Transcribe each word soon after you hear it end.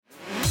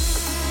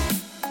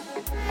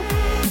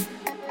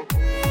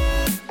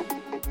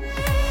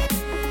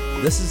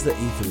This is the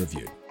Ether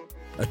Review,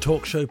 a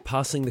talk show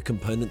passing the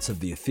components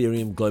of the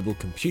Ethereum global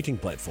computing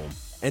platform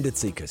and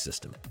its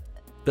ecosystem.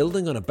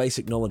 Building on a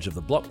basic knowledge of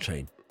the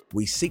blockchain,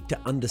 we seek to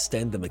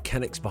understand the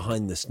mechanics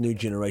behind this new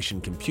generation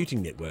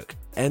computing network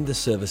and the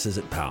services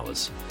it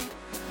powers.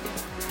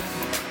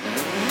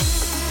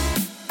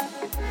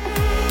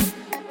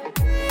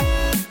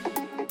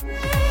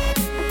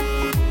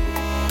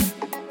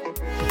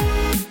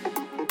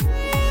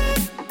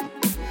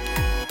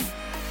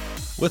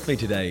 With me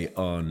today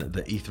on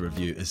the Ether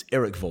Review is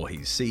Eric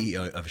Voorhees,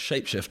 CEO of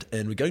Shapeshift,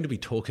 and we're going to be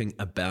talking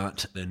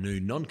about the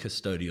new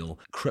non-custodial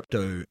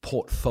crypto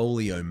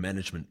portfolio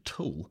management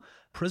tool,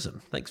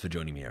 Prism. Thanks for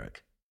joining me,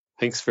 Eric.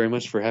 Thanks very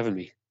much for having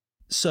me.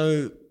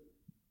 So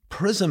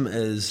Prism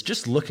is,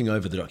 just looking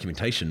over the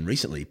documentation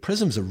recently,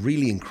 Prism's a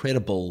really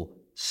incredible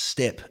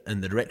step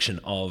in the direction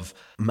of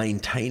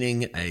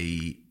maintaining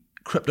a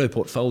crypto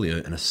portfolio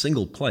in a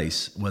single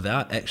place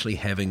without actually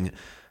having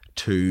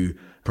to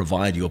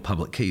provide your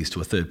public keys to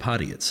a third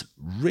party. It's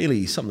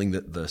really something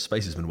that the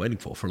space has been waiting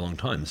for a long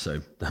time. So,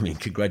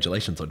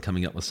 congratulations on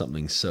coming up with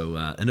something so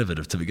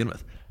innovative to begin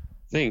with.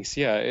 Thanks.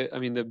 Yeah,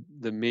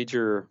 the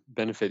major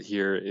benefit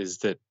here is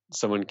that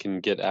someone can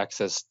get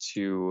access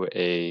to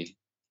a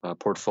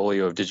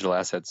portfolio of digital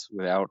assets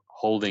without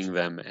holding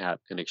them at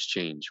an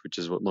exchange, which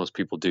is what most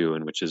people do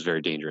and which is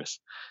very dangerous.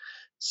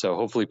 So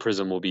hopefully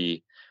Prism will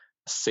be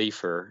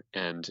safer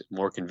and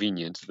more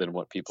convenient than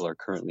what people are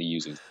currently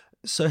using.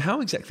 So how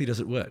exactly does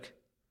it work?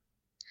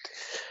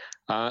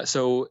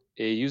 So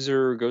a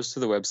user goes to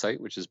the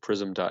website, which is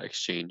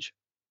prism.exchange,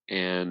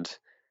 and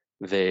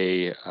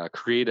they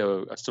create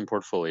a custom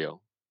portfolio,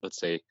 let's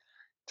say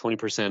 20%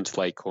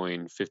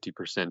 Litecoin,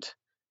 50%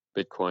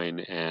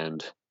 Bitcoin,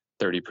 and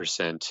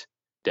 30%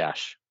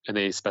 Dash. And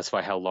they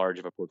specify how large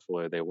of a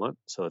portfolio they want.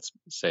 So let's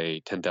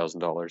say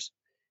 $10,000.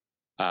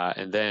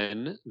 And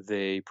then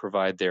they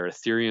provide their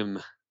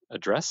Ethereum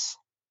address.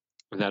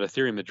 And that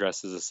Ethereum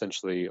address is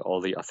essentially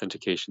all the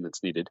authentication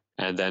that's needed.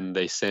 And then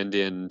they send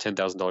in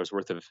 $10,000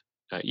 worth of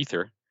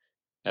Ether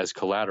as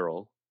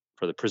collateral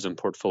for the Prism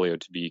portfolio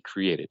to be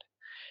created.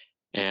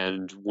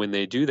 And when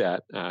they do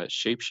that,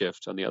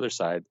 Shapeshift on the other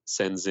side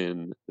sends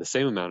in the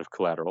same amount of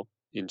collateral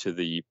into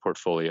the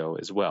portfolio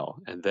as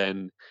well. And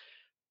then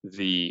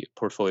the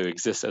portfolio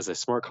exists as a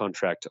smart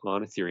contract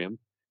on Ethereum,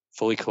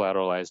 fully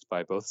collateralized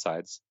by both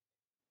sides.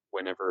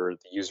 Whenever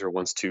the user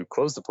wants to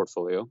close the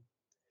portfolio,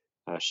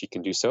 she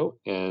can do so,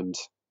 and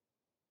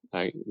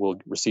I will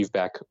receive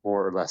back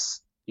more or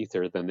less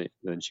Ether than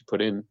she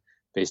put in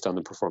based on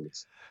the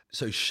performance.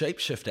 So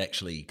Shapeshift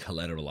actually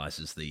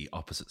collateralizes the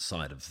opposite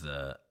side of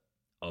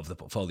the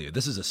portfolio.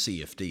 This is a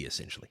CFD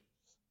essentially.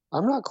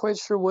 I'm not quite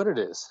sure what it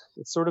is.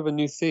 It's sort of a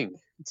new thing.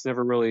 It's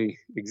never really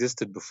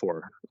existed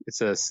before.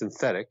 It's a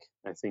synthetic,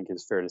 I think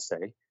is fair to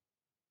say.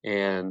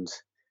 And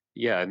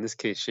yeah, in this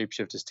case,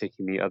 Shapeshift is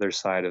taking the other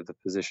side of the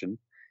position.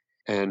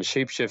 And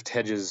Shapeshift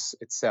hedges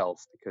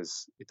itself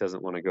because it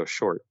doesn't want to go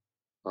short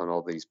on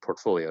all these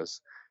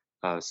portfolios.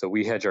 So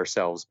we hedge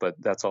ourselves, but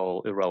that's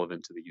all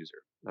irrelevant to the user.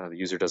 The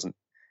user doesn't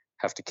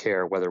have to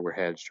care whether we're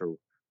hedged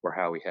or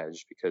how we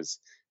hedge because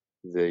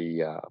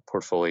the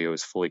portfolio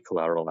is fully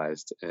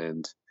collateralized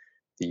and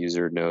the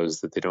user knows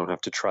that they don't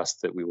have to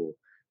trust that we will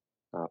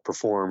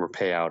perform or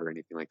pay out or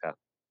anything like that.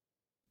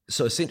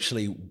 So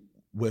essentially,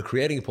 we're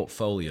creating a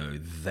portfolio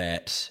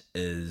that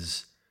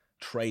is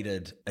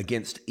traded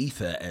against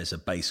Ether as a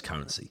base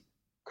currency.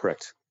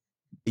 Correct.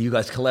 You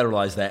guys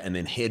collateralize that and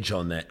then hedge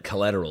on that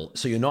collateral.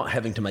 So you're not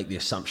having to make the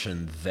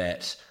assumption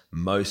that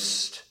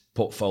most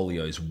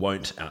portfolios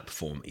won't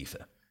outperform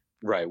Ether.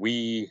 Right.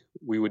 We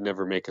would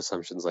never make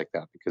assumptions like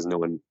that because no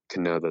one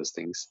can know those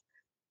things.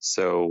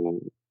 So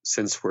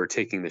since we're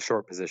taking the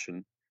short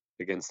position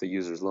against the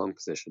user's long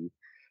position,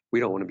 we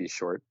don't want to be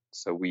short.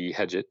 So we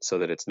hedge it so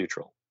that it's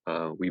neutral.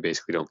 We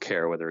basically don't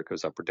care whether it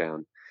goes up or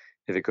down.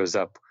 If it goes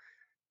up,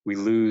 we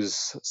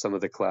lose some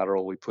of the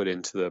collateral we put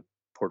into the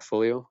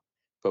portfolio,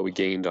 but we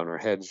gained on our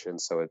hedge,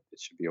 and so it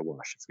should be a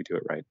wash if we do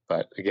it right.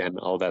 But again,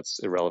 all that's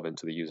irrelevant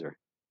to the user.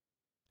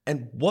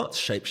 And what's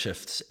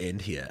Shapeshift's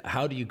end here?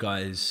 How do you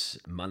guys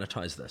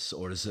monetize this,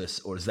 or is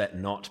that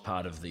not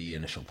part of the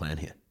initial plan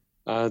here?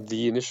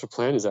 The initial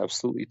plan is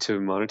absolutely to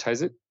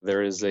monetize it.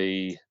 There is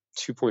a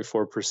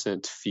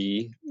 2.4%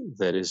 fee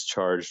that is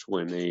charged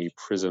when a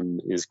Prism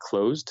is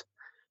closed.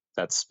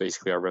 That's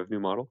basically our revenue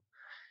model.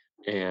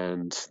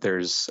 And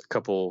there's a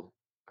couple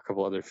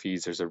other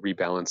fees. There's a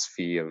rebalance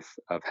fee of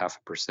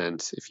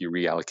 0.5% if you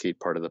reallocate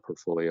part of the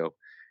portfolio.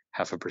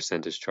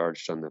 0.5% is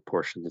charged on the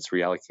portion that's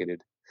reallocated.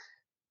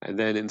 And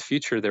then in the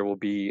future, there will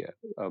be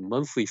a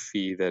monthly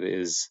fee that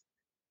is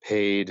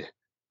paid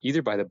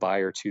either by the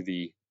buyer to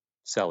the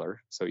seller,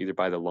 so either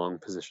by the long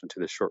position to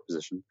the short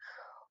position,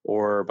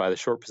 or by the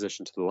short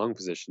position to the long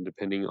position,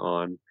 depending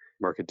on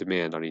market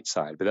demand on each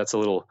side. But that's a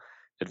little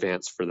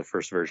advanced for the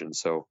first version.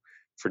 So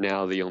for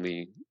now, the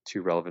only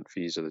two relevant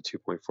fees are the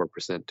 2.4%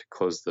 to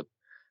close the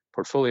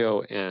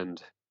portfolio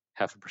and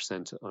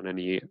 0.5% on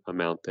any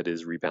amount that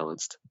is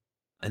rebalanced.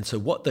 And so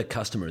what the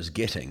customer is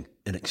getting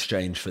in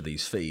exchange for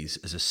these fees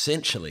is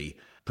essentially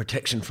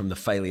protection from the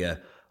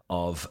failure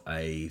of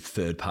a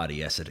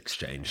third-party asset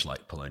exchange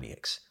like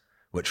Poloniex,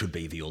 which would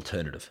be the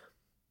alternative.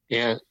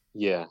 And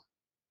yeah,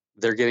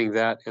 they're getting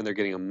that, and they're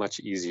getting a much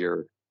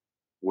easier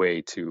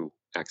way to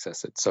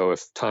access it. So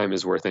if time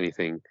is worth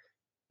anything,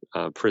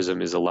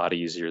 Prism is a lot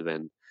easier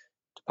than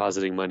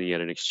depositing money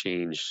at an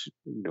exchange,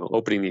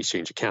 opening the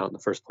exchange account in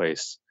the first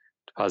place,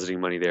 depositing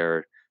money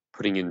there,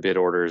 putting in bid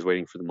orders,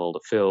 waiting for the mole to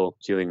fill,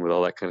 dealing with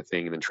all that kind of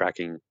thing, and then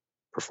tracking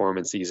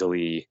performance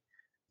easily.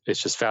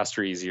 It's just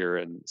faster, easier,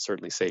 and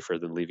certainly safer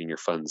than leaving your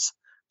funds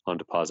on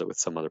deposit with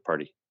some other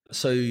party.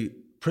 So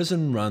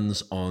Prism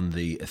runs on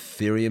the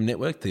Ethereum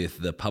network,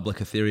 the public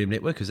Ethereum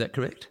network. Is that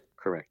correct?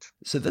 Correct.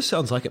 So this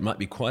sounds like it might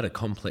be quite a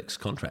complex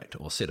contract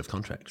or set of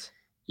contracts.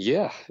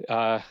 Yeah.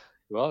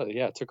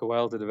 It took a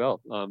while to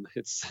develop.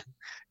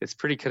 It's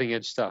pretty cutting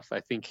edge stuff.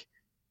 I think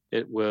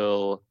it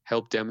will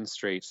help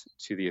demonstrate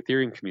to the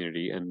Ethereum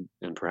community and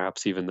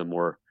perhaps even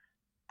the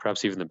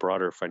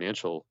broader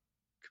financial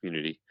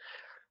community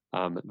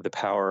the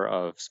power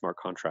of smart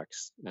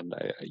contracts. And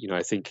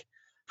I think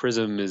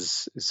Prism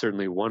is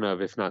certainly one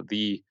of, if not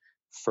the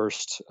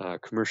first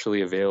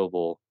commercially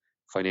available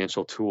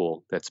financial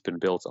tool that's been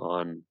built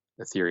on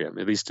Ethereum.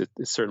 At least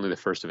it's certainly the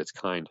first of its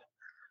kind.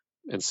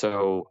 And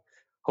so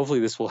hopefully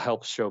this will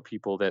help show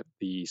people that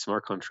the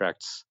smart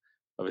contracts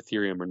of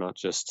Ethereum are not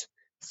just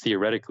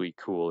theoretically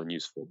cool and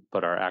useful,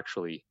 but are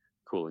actually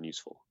cool and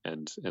useful.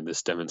 And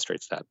this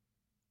demonstrates that.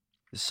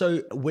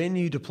 So when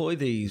you deploy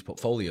these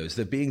portfolios,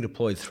 they're being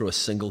deployed through a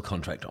single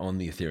contract on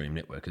the Ethereum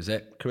network. Is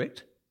that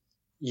correct?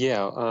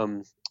 Yeah,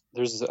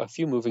 there's a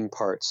few moving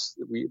parts.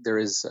 There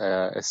is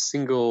a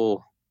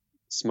single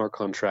smart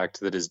contract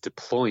that is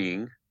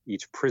deploying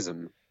each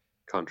Prism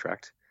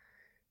contract.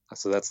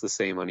 So that's the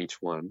same on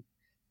each one.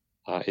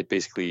 It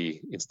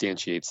basically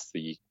instantiates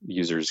the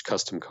user's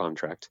custom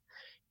contract.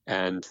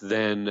 And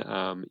then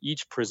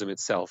each Prism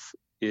itself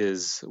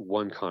is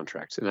one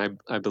contract. And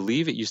I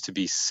believe it used to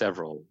be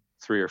several,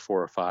 3 or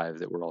 4 or 5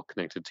 that were all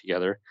connected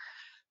together.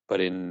 But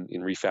in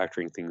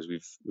refactoring things,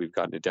 we've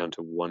gotten it down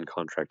to one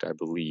contract, I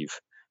believe,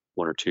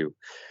 1 or 2.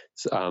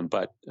 So,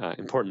 but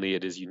importantly,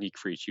 it is unique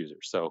for each user.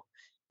 So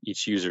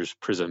each user's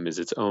Prism is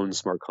its own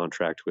smart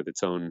contract with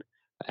its own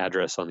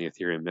address on the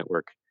Ethereum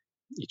network.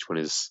 Each one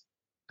is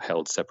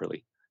held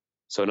separately.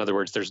 So in other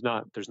words, there's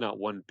not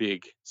one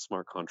big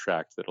smart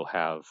contract that'll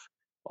have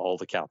all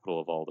the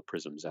capital of all the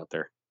Prisms out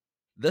there.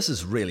 This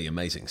is really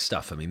amazing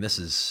stuff. I mean, this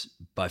is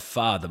by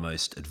far the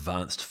most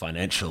advanced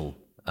financial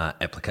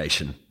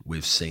application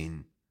we've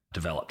seen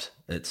developed.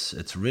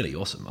 It's really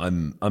awesome.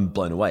 I'm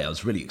blown away. I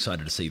was really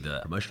excited to see the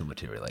promotional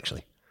material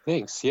actually.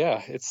 Thanks.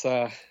 Yeah, it's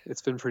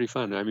been pretty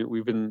fun. I mean,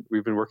 we've been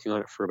working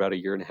on it for about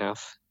 1.5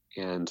 years,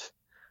 and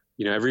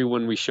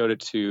everyone we showed it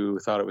to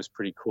thought it was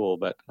pretty cool,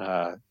 but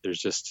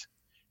there's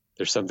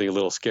something a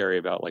little scary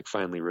about like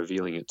finally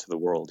revealing it to the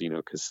world,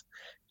 because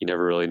you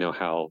never really know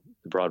how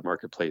the broad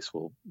marketplace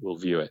will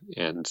view it.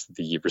 And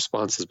the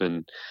response has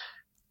been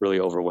really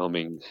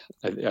overwhelming.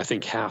 I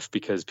think half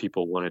because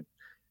people want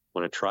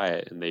to try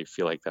it and they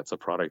feel like that's a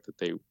product that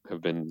they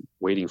have been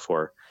waiting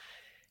for.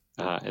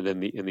 And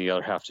then in the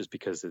other half, just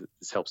because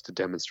this helps to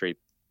demonstrate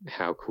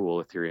how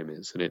cool Ethereum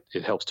is. And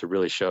it helps to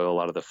really show a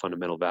lot of the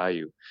fundamental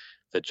value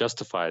that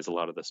justifies a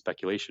lot of the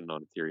speculation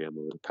on Ethereum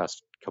over the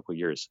past couple of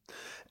years.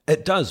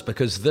 It does,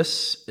 because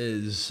this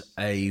is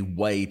a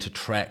way to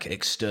track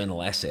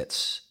external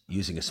assets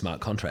using a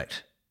smart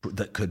contract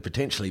that could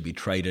potentially be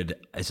traded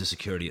as a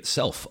security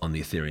itself on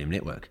the Ethereum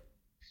network.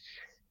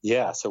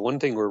 Yeah, so one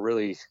thing we're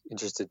really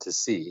interested to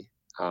see,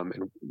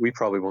 and we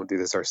probably won't do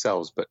this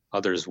ourselves, but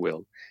others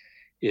will,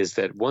 is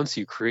that once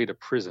you create a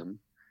Prism,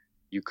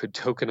 you could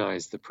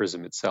tokenize the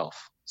Prism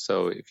itself.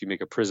 So if you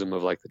make a Prism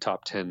of like the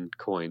top 10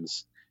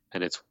 coins,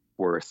 and it's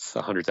worth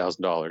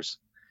 $100,000,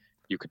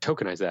 you could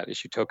tokenize that,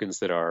 issue tokens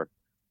that are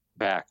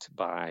backed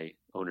by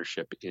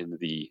ownership in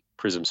the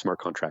Prism smart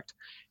contract.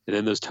 And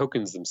then those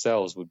tokens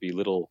themselves would be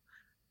little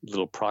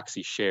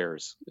proxy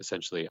shares,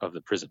 essentially, of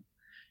the Prism.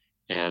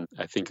 And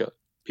I think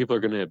people are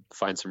going to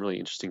find some really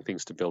interesting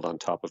things to build on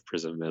top of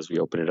Prism as we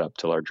open it up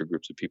to larger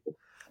groups of people.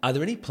 Are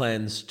there any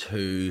plans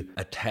to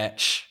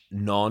attach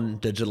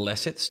non-digital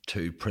assets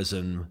to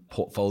Prism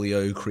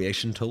portfolio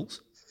creation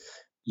tools?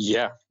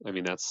 Yeah, I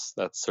mean, that's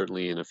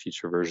certainly in a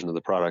future version of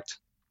the product.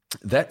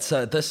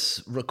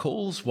 This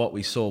recalls what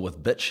we saw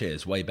with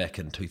BitShares way back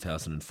in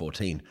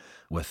 2014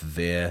 with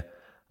their,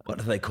 what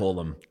do they call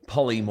them?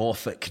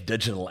 Polymorphic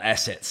digital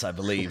assets, I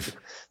believe.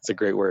 It's a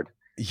great word.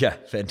 Yeah,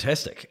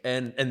 fantastic.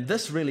 And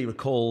this really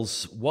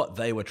recalls what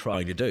they were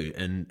trying to do.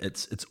 And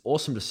it's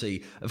awesome to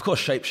see. Of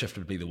course, Shapeshift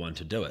would be the one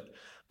to do it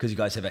because you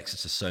guys have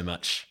access to so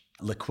much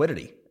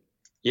liquidity.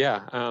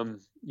 Yeah,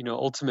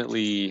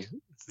 ultimately,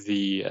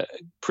 the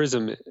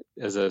Prism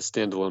as a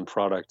standalone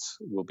product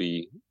will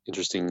be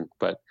interesting,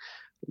 but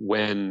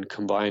when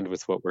combined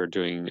with what we're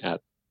doing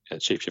at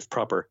Shapeshift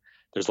proper,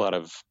 there's a lot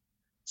of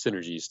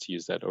synergies, to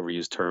use that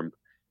overused term.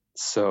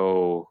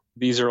 So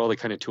these are all the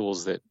kind of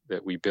tools that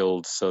we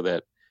build so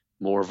that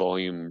more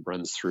volume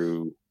runs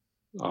through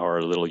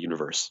our little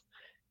universe.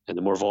 And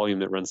the more volume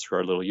that runs through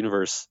our little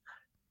universe,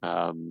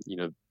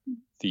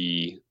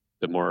 the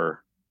the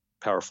more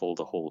powerful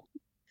the whole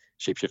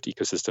Shapeshift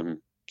ecosystem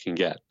can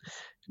get.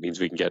 It means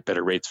we can get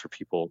better rates for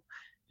people.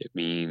 It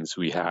means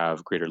we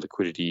have greater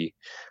liquidity.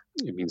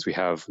 It means we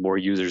have more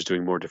users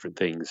doing more different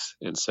things.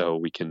 And so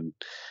we can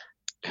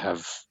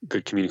have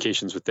good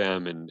communications with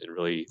them and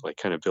really like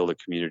kind of build a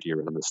community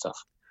around this stuff.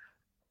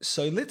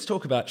 So let's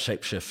talk about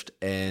Shapeshift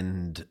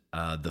and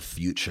the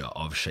future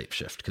of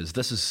Shapeshift, because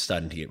this is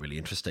starting to get really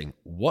interesting.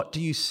 What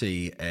do you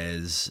see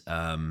as,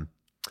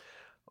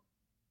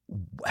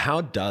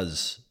 how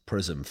does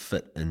Prism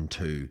fit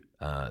into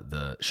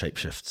the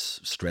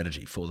Shapeshift's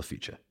strategy for the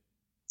future?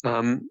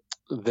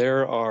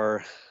 There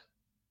are,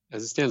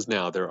 as it stands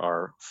now, there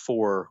are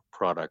 4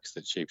 products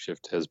that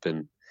Shapeshift has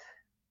been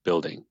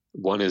building.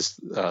 One is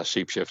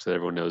Shapeshift that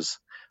everyone knows.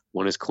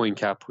 One is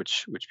CoinCap,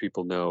 which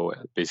people know,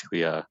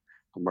 basically a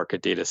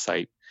market data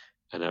site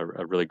and a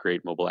really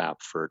great mobile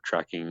app for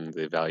tracking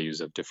the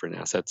values of different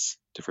assets,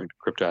 different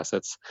crypto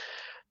assets.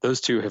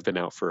 Those 2 have been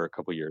out for a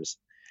couple years.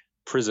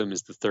 Prism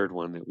is the 3rd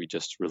one that we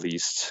just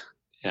released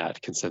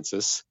at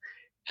Consensus.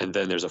 And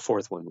then there's a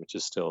 4th one, which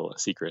is still a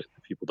secret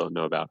that people don't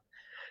know about.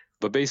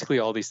 But basically,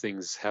 all these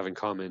things have in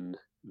common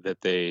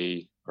that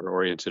they are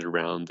oriented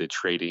around the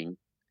trading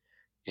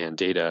and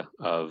data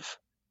of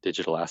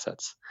digital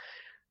assets.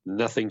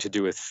 Nothing to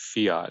do with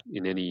fiat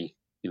in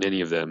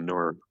any of them,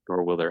 nor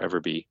will there ever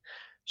be.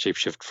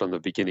 Shapeshift from the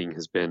beginning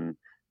has been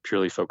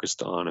purely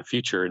focused on a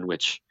future in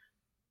which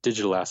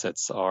digital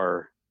assets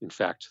are, in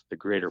fact, the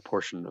greater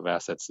portion of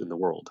assets in the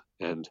world.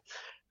 And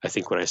I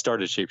think when I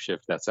started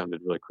Shapeshift, that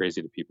sounded really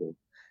crazy to people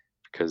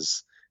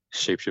because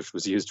Shapeshift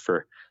was used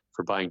for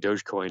buying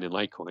Dogecoin and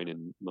Litecoin,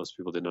 and most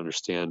people didn't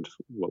understand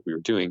what we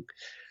were doing.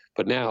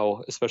 But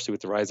now, especially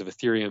with the rise of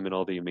Ethereum and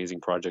all the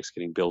amazing projects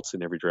getting built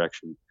in every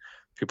direction,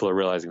 people are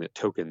realizing that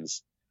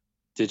tokens,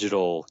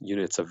 digital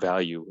units of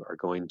value, are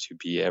going to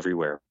be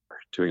everywhere,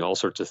 doing all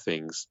sorts of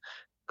things,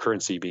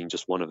 currency being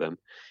just one of them.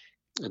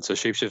 And so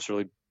Shapeshift's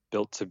really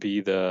built to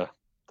be the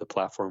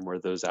platform where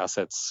those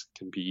assets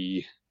can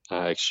be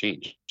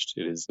exchanged.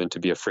 It is meant to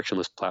be a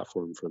frictionless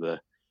platform for the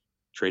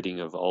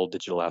trading of all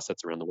digital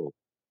assets around the world.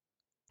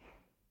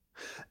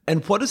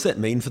 And what does that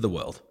mean for the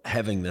world,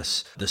 having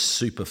this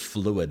super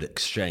fluid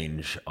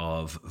exchange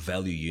of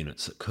value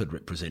units that could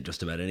represent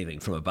just about anything,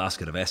 from a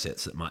basket of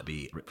assets that might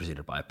be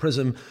represented by a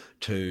Prism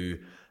to,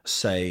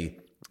 say,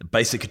 a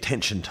basic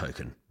attention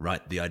token,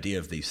 right? The idea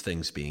of these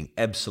things being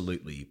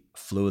absolutely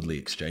fluidly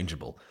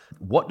exchangeable.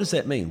 What does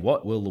that mean?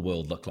 What will the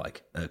world look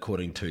like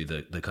according to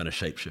the kind of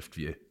Shapeshift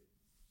view?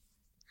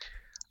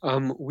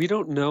 We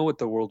don't know what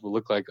the world will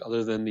look like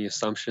other than the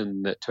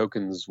assumption that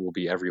tokens will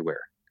be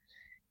everywhere.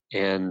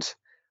 And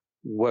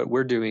what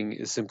we're doing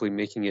is simply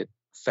making it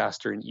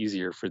faster and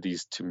easier for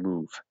these to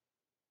move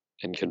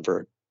and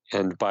convert.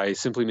 And by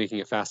simply making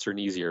it faster and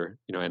easier,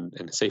 and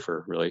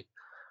safer, really,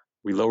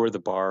 we lower the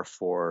bar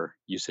for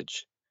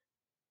usage.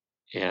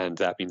 And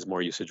that means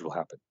more usage will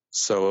happen.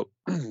 So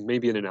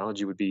maybe an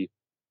analogy would be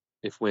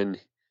if when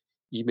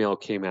email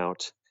came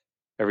out,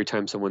 every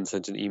time someone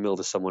sent an email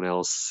to someone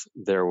else,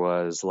 there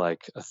was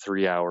like a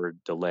 3-hour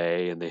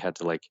delay and they had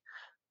to like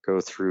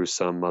go through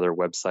some other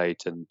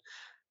website and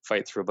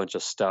fight through a bunch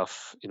of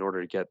stuff in order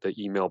to get the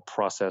email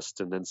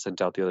processed and then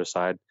sent out the other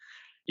side.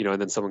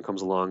 And then someone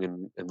comes along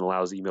and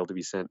allows email to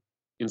be sent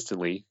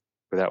instantly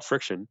without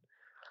friction.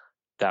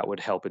 That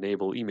would help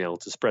enable email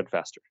to spread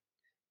faster.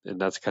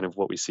 And that's kind of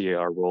what we see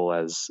our role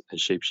as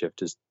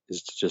Shapeshift is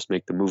to just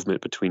make the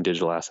movement between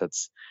digital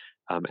assets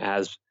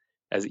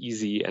as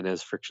easy and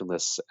as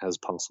frictionless as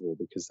possible,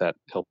 because that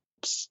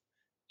helps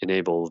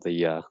enable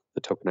the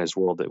tokenized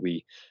world that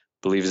we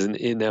believe is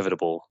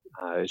inevitable.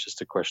 It's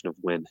just a question of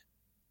when.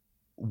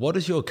 What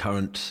is your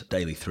current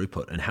daily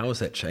throughput, and how has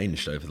that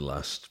changed over the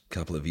last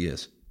couple of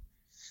years?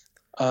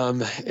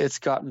 It's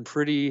gotten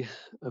pretty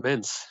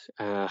immense,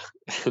 and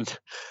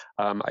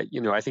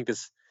I think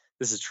this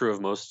is true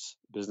of most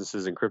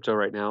businesses in crypto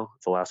right now.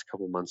 The last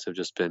couple of months have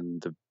just been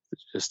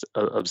just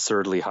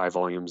absurdly high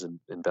volumes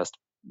and best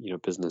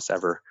business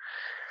ever.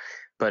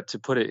 But to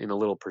put it in a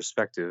little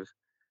perspective,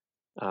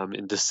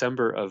 in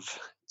December of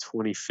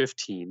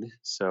 2015,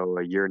 so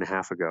a year and a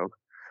half ago,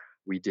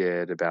 we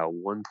did about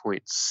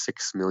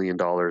 $1.6 million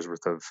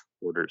worth of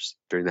orders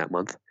during that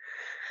month.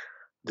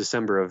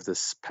 December of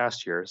this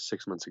past year,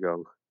 6 months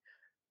ago,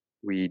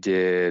 we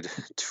did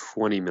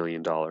 $20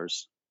 million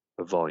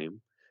of volume.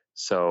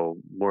 So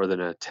more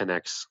than a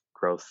 10x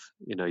growth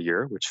in a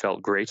year, which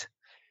felt great.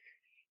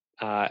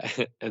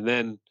 And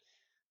then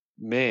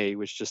May,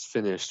 which just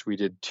finished, we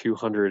did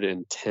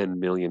 $210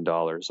 million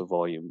of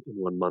volume in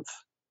 1 month.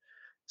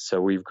 So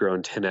we've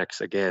grown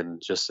 10x again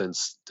just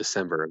since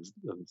December of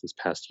this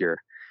past year.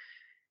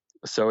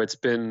 So it's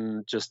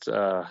been just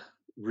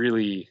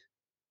really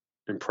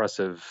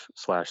impressive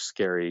 /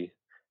 scary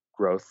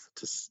growth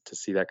to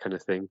see that kind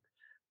of thing.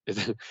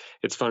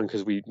 It's fun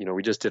because we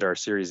just did our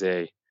Series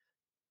A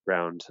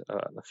round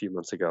a few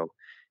months ago,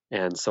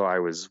 and so I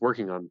was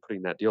working on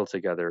putting that deal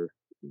together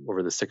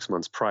over the 6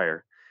 months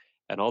prior,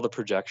 and all the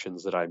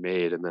projections that I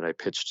made and then I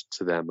pitched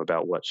to them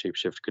about what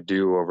Shapeshift could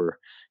do over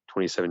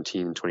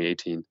 2017 and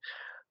 2018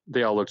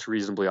 they all looked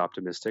reasonably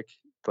optimistic,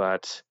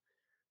 but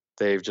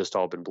they've just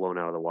all been blown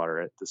out of the water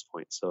at this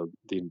point. So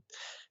the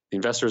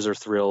investors are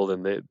thrilled,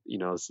 and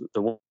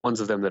the ones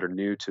of them that are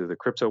new to the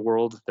crypto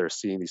world, they're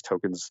seeing these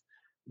tokens,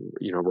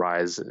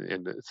 rise,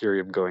 and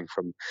Ethereum going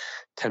from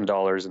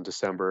 $10 in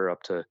December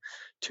up to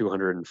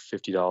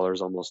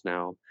 $250 almost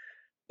now.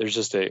 There's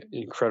just an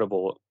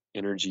incredible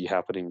energy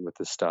happening with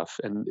this stuff,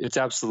 and it's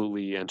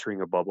absolutely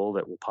entering a bubble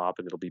that will pop,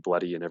 and it'll be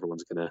bloody, and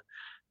everyone's going to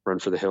run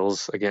for the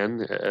hills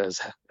again,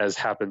 as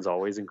happens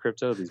always in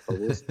crypto, these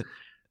bubbles.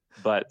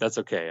 But that's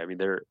okay. I mean,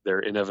 they're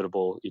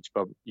inevitable. Each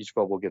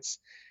bubble gets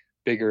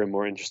bigger and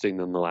more interesting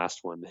than the last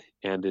one.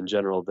 And in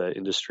general, the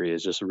industry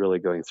is just really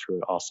going through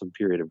an awesome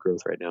period of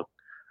growth right now.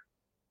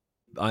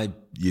 I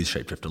use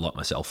Shapeshift a lot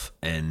myself,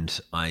 and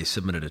I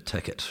submitted a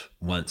ticket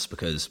once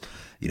because,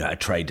 a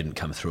trade didn't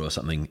come through or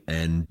something,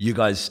 and you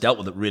guys dealt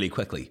with it really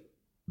quickly.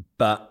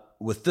 But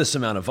with this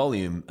amount of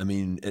volume, I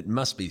mean, it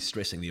must be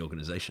stressing the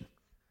organization.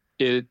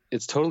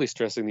 It's totally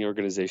stressing the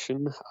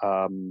organization.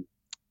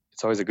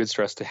 It's always a good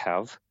stress to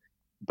have.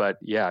 But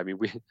yeah, I mean,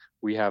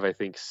 we have, I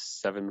think,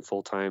 7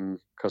 full-time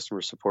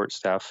customer support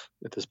staff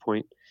at this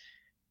point.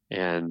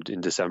 And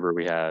in December,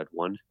 we had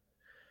 1.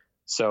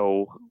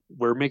 So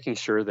we're making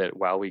sure that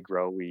while we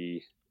grow,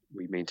 we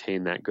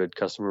maintain that good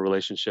customer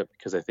relationship,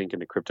 because I think in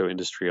the crypto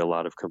industry, a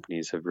lot of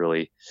companies have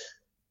really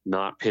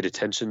not paid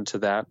attention to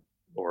that,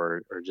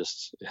 or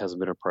just it hasn't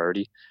been a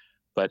priority.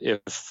 But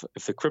if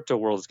the crypto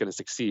world is going to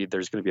succeed,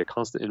 there's going to be a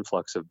constant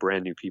influx of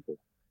brand new people.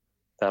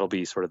 That'll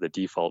be sort of the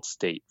default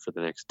state for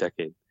the next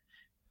decade.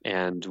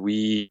 And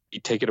we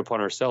take it upon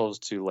ourselves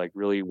to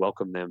really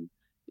welcome them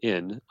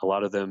in. A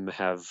lot of them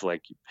have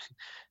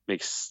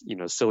make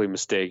silly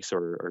mistakes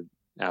or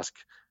ask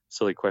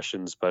silly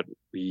questions, but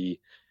we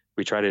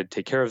try to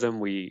take care of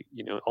them.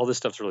 All this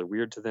stuff's really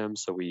weird to them,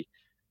 so we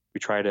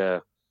try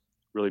to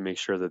really make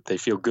sure that they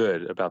feel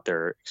good about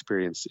their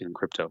experience in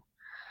crypto.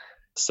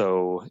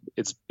 So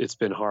it's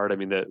been hard. I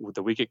mean,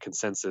 the week at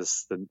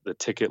Consensus, the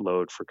ticket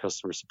load for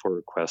customer support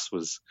requests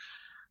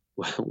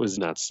was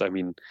nuts. I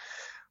mean,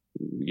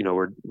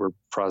 we're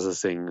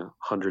processing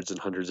hundreds and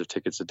hundreds of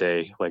tickets a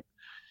day.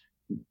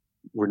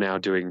 We're now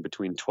doing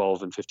between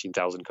 12 and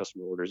 15,000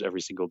 customer orders every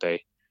single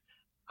day.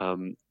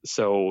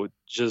 So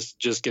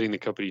just getting the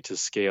company to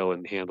scale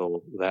and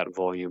handle that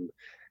volume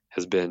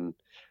has been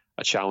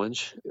a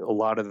challenge. A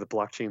lot of the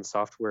blockchain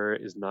software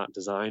is not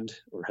designed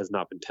or has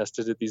not been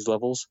tested at these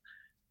levels.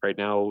 Right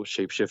now,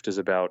 Shapeshift is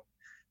about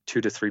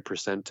 2 to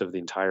 3% of the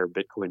entire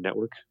Bitcoin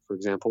network, for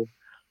example.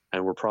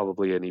 And we're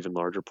probably an even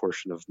larger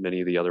portion of many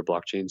of the other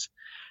blockchains.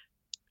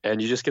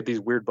 And you just get these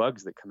weird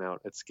bugs that come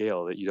out at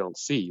scale that you don't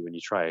see when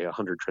you try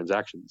 100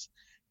 transactions.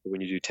 But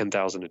when you do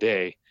 10,000 a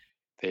day,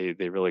 they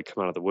really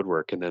come out of the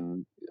woodwork. And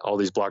then all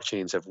these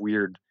blockchains have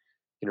weird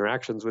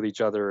interactions with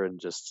each other,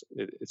 and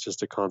it's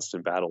just a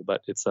constant battle. But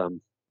it's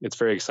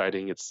very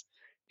exciting. It's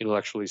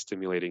intellectually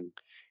stimulating,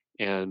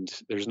 and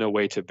there's no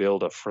way to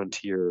build a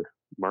frontier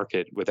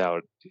market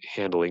without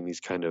handling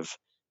these kind of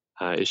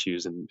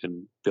issues and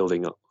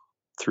building up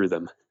through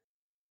them.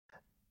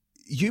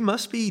 You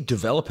must be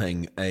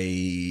developing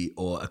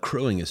or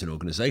accruing as an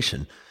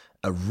organization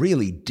a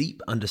really deep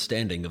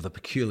understanding of the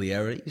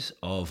peculiarities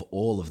of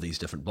all of these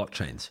different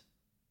blockchains.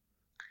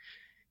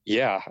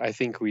 Yeah, I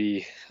think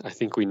we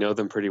know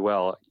them pretty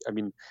well. I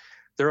mean,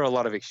 there are a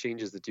lot of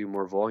exchanges that do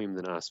more volume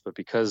than us, but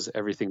because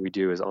everything we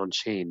do is on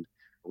chain,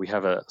 we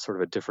have a sort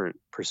of a different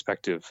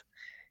perspective.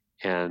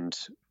 And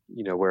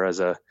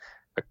whereas a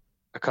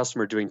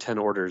customer doing 10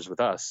 orders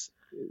with us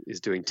is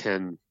doing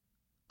 10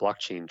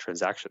 blockchain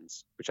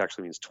transactions, which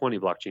actually means 20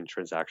 blockchain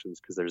transactions,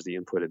 because there's the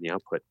input and the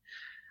output.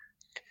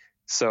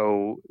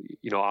 So,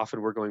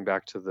 often we're going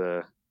back to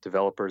the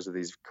developers of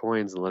these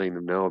coins and letting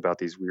them know about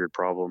these weird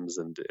problems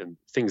and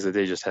things that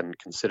they just hadn't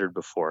considered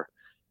before,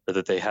 or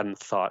that they hadn't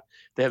thought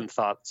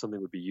something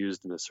would be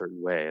used in a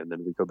certain way. And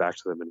then we go back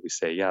to them and we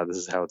say, yeah, this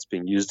is how it's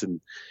being used in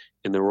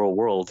the real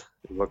world.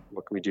 What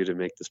can we do to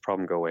make this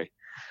problem go away?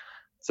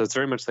 So it's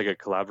very much like a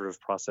collaborative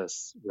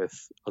process with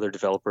other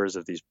developers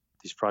of these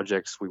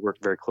projects. We work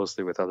very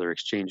closely with other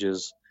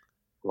exchanges.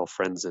 We're all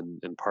friends and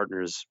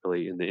partners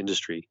really in the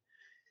industry.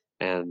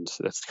 And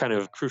that's kind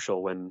of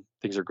crucial when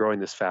things are growing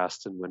this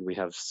fast and when we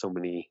have so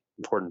many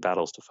important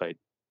battles to fight.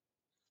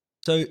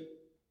 So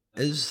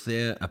is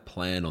there a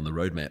plan on the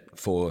roadmap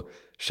for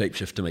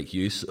Shapeshift to make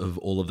use of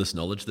all of this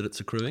knowledge that it's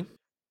accruing?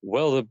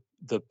 Well,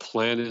 the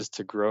plan is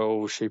to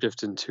grow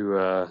Shapeshift into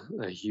a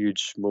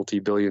huge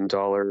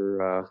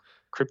multi-billion-dollar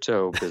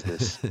crypto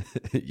business.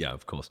 Yeah,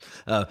 of course.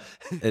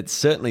 It's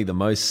certainly the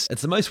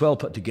most well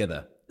put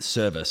together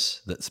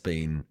service that's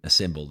been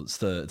assembled. It's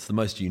the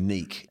most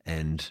unique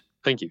and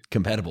thank you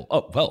compatible.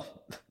 Oh, well,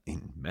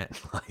 man,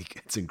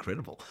 it's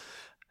incredible.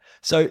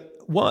 So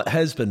what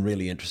has been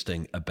really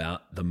interesting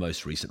about the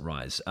most recent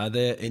rise? Are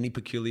there any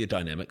peculiar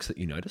dynamics that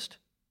you noticed?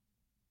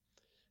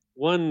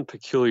 One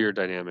peculiar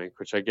dynamic,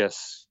 which I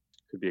guess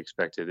could be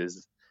expected,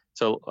 is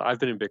So I've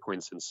been in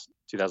Bitcoin since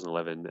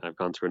 2011. I've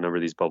gone through a number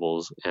of these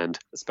bubbles, and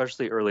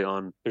especially early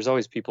on, there's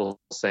always people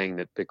saying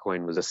that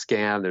Bitcoin was a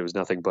scam, there was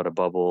nothing but a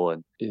bubble,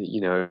 and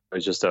it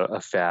was just a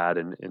fad,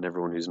 and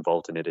everyone who's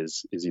involved in it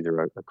is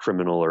either a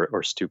criminal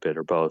or stupid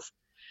or both.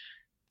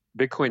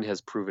 Bitcoin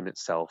has proven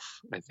itself,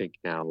 I think,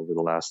 now over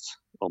the last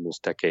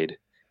almost decade,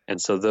 and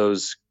so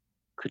those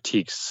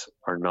critiques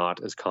are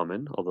not as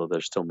common, although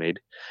they're still made.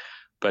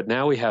 But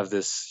now we have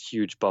this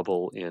huge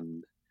bubble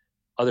in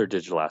other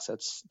digital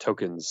assets,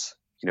 tokens,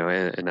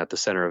 and at the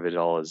center of it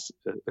all is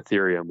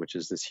Ethereum, which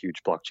is this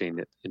huge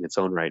blockchain in its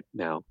own right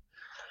now.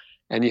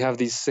 And you have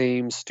these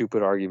same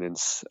stupid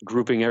arguments,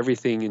 grouping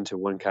everything into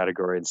one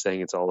category and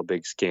saying it's all a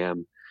big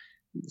scam,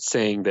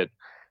 saying that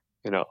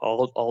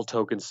all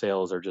token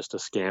sales are just a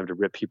scam to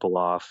rip people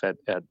off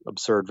at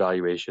absurd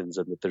valuations,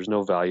 and that there's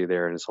no value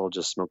there, and it's all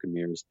just smoke and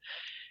mirrors.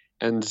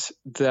 And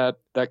that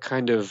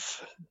kind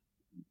of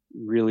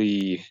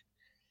really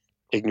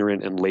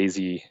ignorant and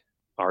lazy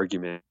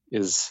argument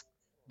is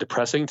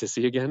depressing to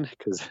see again,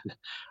 because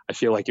I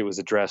feel like it was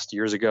addressed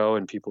years ago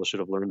and people should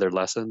have learned their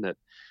lesson that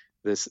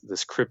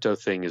this crypto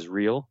thing is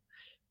real,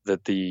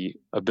 that the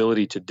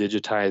ability to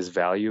digitize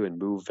value and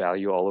move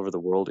value all over the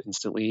world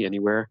instantly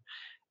anywhere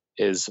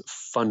is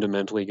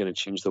fundamentally going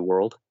to change the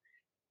world.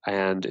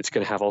 And it's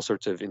going to have all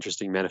sorts of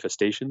interesting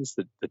manifestations.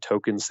 The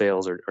token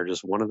sales are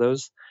just one of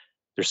those.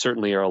 There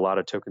certainly are a lot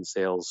of token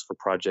sales for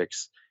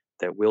projects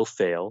that will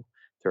fail.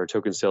 There are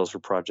token sales for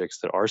projects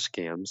that are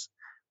scams.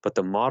 But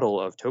the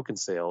model of token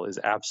sale is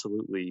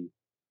absolutely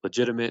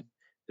legitimate,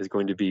 is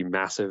going to be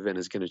massive, and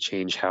is going to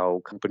change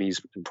how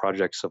companies and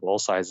projects of all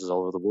sizes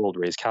all over the world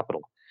raise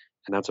capital.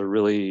 And that's a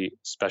really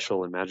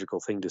special and magical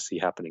thing to see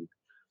happening.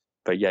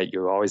 But yet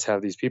you always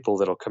have these people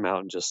that'll come out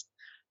and just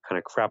kind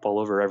of crap all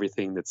over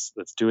everything that's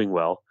doing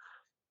well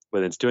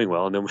when it's doing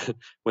well. And then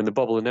when the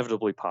bubble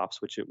inevitably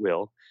pops, which it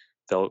will,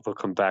 they'll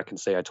come back and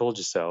say, I told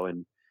you so.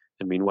 And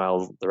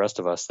meanwhile, the rest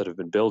of us that have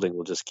been building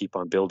will just keep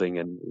on building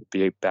and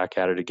be back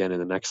at it again in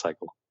the next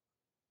cycle.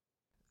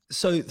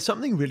 So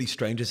something really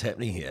strange is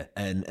happening here.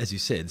 And as you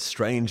said,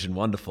 strange and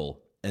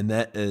wonderful. And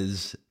that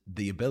is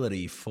the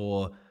ability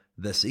for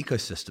this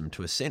ecosystem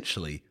to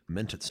essentially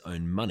mint its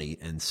own money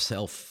and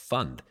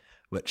self-fund,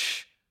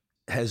 which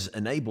has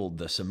enabled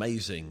this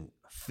amazing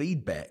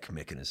feedback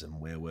mechanism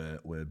where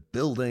we're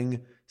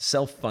building,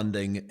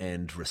 self-funding,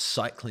 and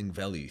recycling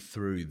value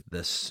through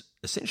this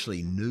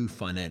essentially new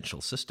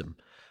financial system.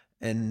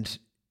 And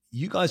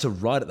you guys are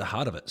right at the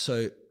heart of it.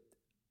 So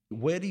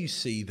where do you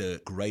see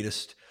the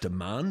greatest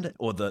demand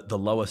or the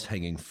lowest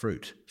hanging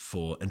fruit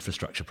for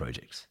infrastructure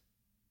projects?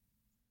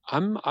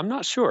 I'm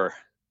not sure.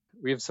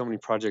 We have so many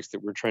projects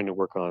that we're trying to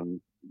work on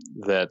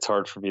that it's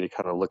hard for me to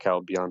kind of look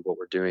out beyond what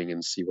we're doing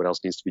and see what else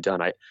needs to be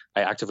done. I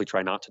actively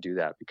try not to do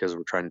that because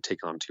we're trying to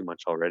take on too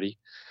much already.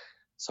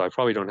 So I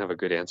probably don't have a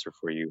good answer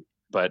for you.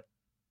 But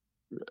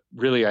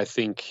really, I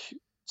think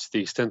to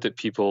the extent that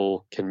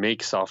people can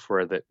make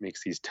software that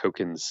makes these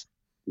tokens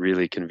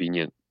really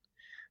convenient,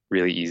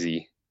 really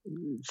easy,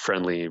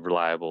 friendly,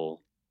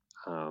 reliable,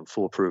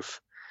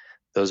 foolproof,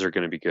 those are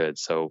going to be good.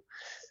 So,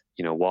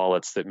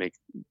 wallets that make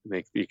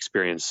the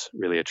experience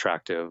really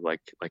attractive,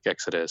 like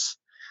Exodus,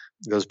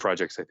 those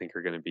projects I think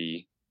are going to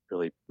be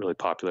really, really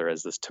popular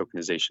as this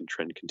tokenization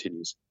trend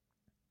continues.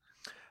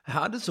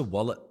 How does a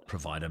wallet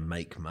provider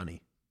make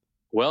money?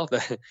 Well,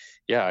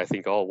 I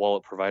think all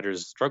wallet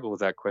providers struggle with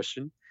that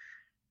question.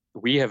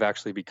 We have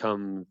actually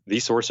become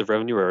the source of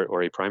revenue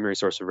or a primary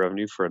source of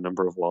revenue for a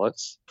number of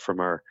wallets from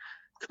our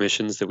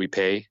commissions that we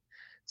pay.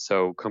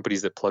 So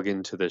companies that plug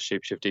into the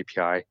Shapeshift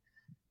API,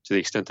 to the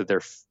extent that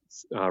they're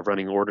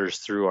running orders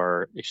through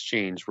our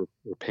exchange,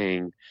 we're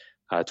paying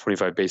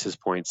 25 basis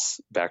points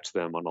back to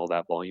them on all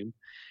that volume.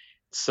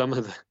 Some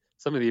of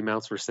the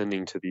amounts we're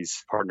sending to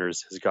these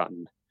partners has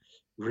gotten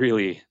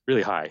really,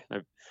 really high.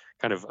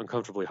 Kind of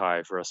uncomfortably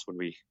high for us when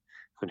we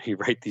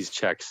write these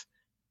checks.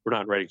 We're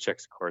not writing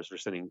checks, of course. We're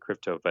sending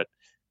crypto, but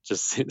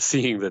just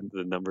seeing the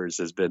numbers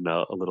has been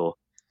a little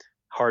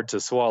hard to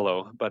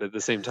swallow. But at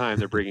the same time,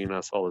 they're bringing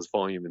us all this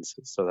volume, and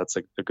so that's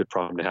a good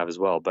problem to have as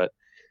well. But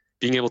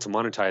being able to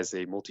monetize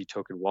a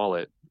multi-token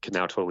wallet can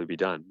now totally be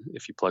done.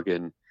 If you plug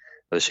in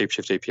the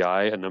Shapeshift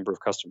API, a number of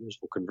customers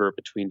will convert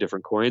between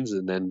different coins,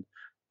 and then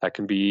that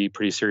can be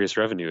pretty serious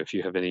revenue if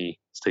you have any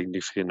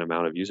significant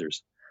amount of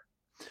users.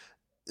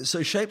 So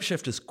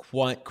Shapeshift is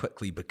quite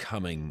quickly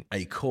becoming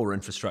a core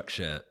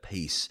infrastructure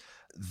piece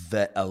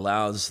that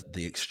allows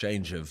the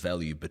exchange of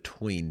value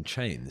between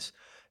chains.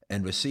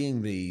 And we're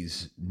seeing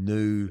these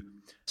new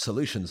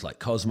solutions like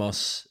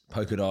Cosmos,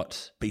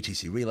 Polkadot,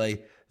 BTC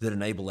Relay that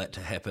enable that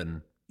to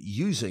happen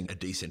using a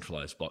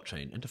decentralized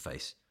blockchain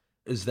interface.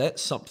 Is that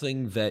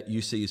something that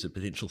you see as a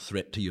potential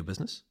threat to your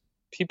business?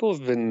 People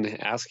have been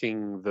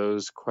asking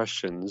those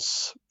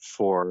questions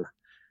for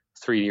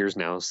 3 years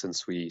now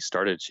since we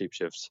started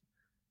Shapeshift.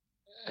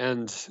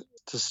 And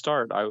to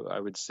start, I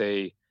would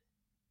say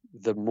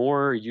the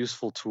more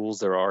useful tools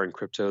there are in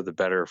crypto, the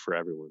better for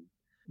everyone.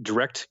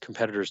 Direct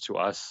competitors to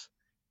us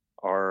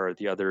are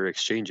the other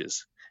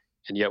exchanges,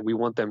 and yet we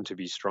want them to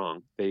be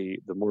strong. The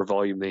more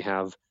volume they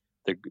have,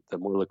 the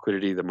more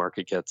liquidity the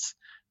market gets,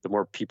 the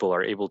more people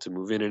are able to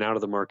move in and out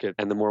of the market,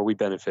 and the more we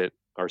benefit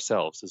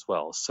ourselves as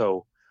well.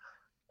 So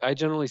I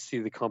generally see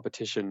the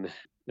competition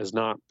as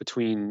not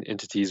between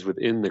entities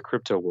within the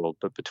crypto world,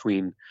 but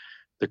between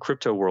the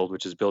crypto world,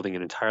 which is building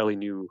an entirely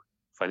new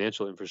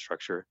financial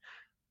infrastructure,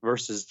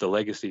 versus the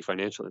legacy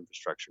financial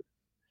infrastructure,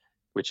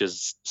 which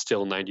is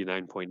still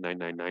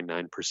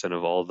 99.9999%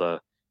 of all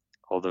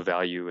the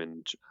value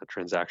and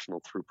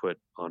transactional throughput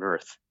on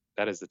Earth.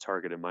 That is the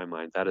target in my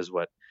mind. That is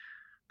what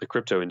the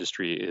crypto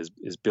industry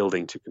is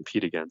building to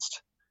compete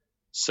against.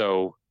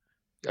 So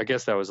I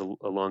guess that was a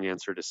long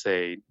answer to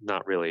say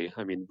not really.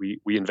 I mean,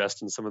 we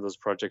invest in some of those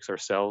projects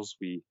ourselves.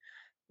 We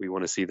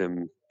want to see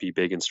them be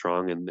big and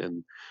strong,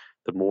 and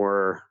the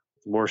more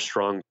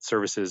strong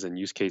services and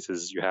use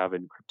cases you have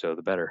in crypto,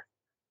 the better.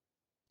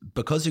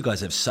 Because you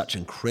guys have such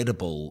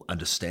incredible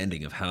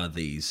understanding of how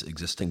these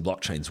existing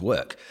blockchains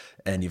work,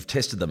 and you've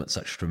tested them at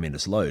such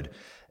tremendous load,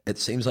 it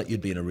seems like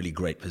you'd be in a really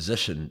great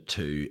position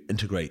to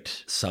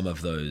integrate some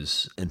of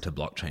those into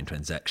blockchain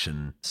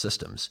transaction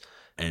systems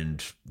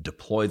and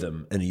deploy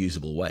them in a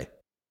usable way.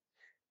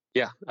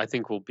 Yeah, I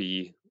think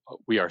we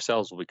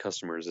ourselves will be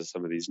customers of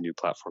some of these new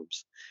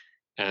platforms.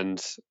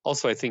 And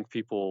also, I think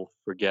people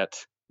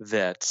forget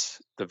that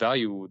the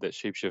value that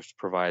Shapeshift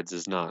provides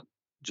is not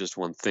just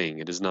one thing.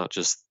 It is not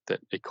just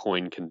that a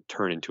coin can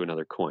turn into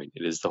another coin.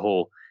 It is the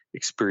whole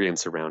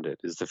experience around it.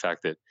 It is the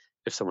fact that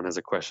if someone has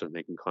a question,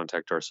 they can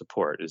contact our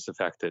support. It is the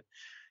fact that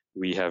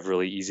we have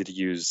really easy to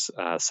use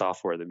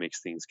software that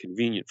makes things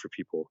convenient for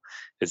people.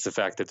 It's the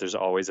fact that there's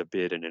always a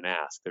bid and an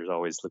ask. There's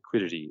always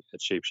liquidity at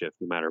Shapeshift,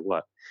 no matter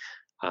what.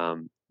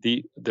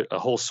 A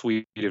whole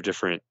suite of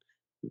different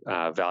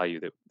value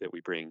that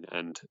we bring.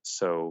 And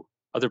so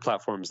other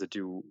platforms that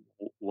do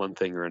one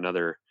thing or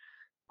another,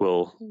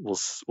 we'll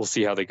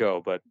see how they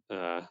go. But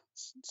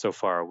so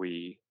far,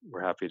 we're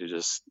happy to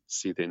just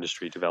see the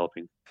industry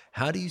developing.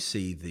 How do you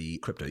see the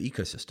crypto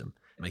ecosystem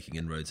making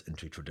inroads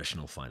into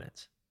traditional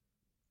finance?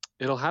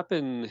 It'll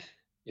happen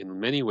in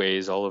many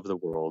ways all over the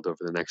world over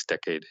the next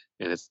decade,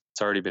 and it's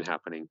already been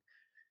happening.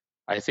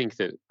 I think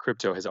that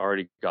crypto has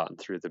already gotten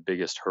through the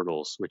biggest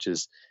hurdles, which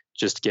is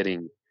just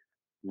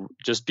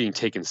being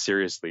taken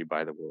seriously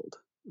by the world.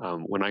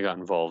 When I got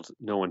involved,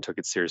 no one took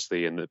it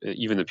seriously, and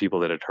even the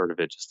people that had heard of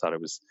it just thought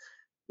it was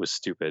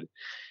stupid.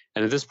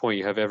 And at this point,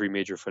 you have every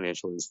major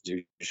financial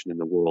institution in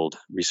the world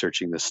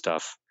researching this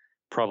stuff,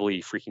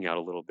 probably freaking out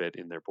a little bit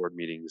in their board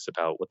meetings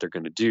about what they're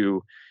going to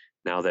do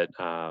now that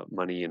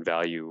money and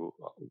value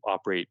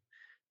operate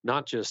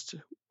not just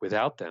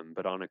without them,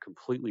 but on a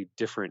completely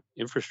different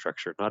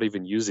infrastructure, not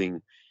even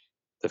using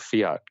the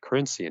fiat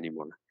currency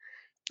anymore.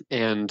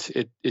 And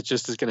it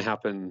just is going to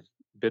happen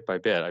bit by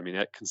bit. I mean,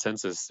 at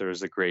Consensus, there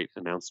was a great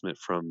announcement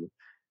from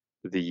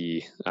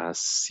the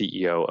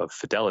CEO of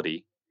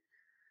Fidelity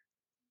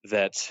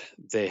that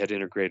they had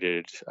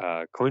integrated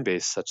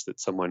Coinbase such that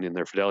someone in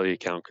their Fidelity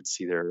account could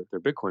see their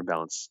Bitcoin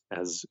balance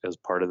as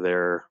part of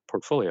their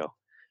portfolio.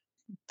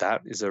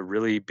 That is a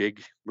really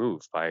big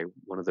move by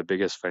one of the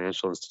biggest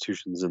financial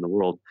institutions in the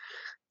world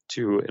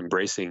to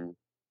embracing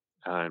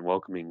and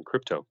welcoming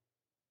crypto.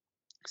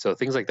 So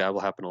things like that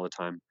will happen all the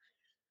time.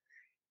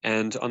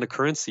 And on the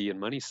currency and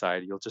money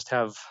side, you'll just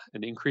have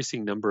an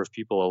increasing number of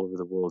people all over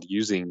the world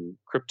using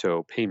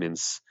crypto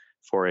payments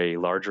for a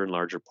larger and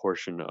larger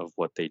portion of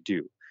what they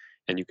do.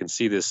 And you can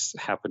see this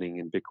happening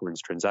in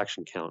Bitcoin's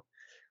transaction count,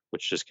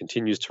 which just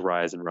continues to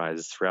rise and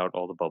rise throughout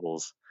all the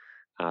bubbles,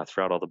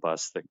 throughout all the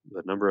busts.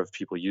 The number of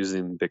people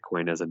using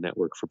Bitcoin as a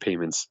network for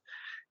payments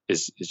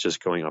is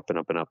just going up and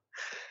up and up.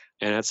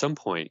 And at some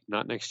point,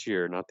 not next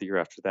year, not the year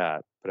after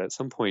that, but at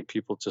some point,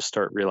 people just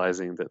start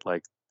realizing that,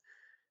 like,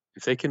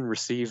 if they can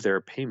receive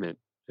their payment,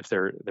 if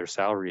their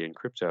salary in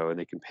crypto, and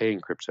they can pay in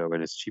crypto,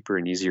 and it's cheaper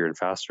and easier and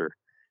faster,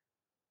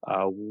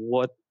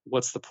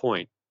 what's the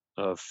point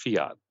of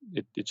fiat?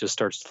 It just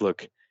starts to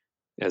look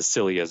as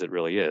silly as it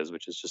really is,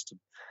 which is just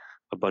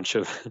a bunch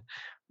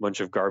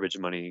of garbage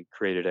money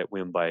created at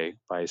whim by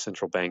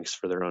central banks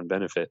for their own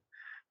benefit.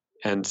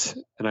 And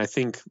I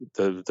think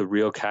the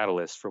real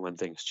catalyst for when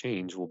things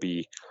change will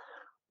be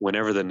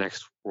whenever the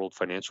next world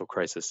financial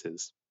crisis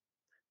is,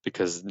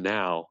 because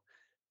now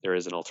there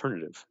is an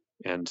alternative,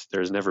 and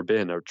there's never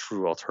been a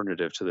true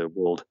alternative to the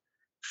world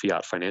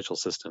fiat financial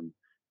system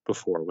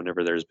before,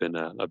 whenever there's been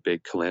a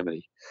big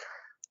calamity.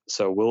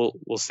 So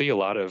we'll see a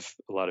lot of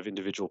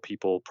individual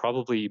people,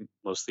 probably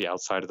mostly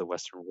outside of the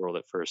Western world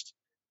at first,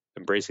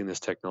 embracing this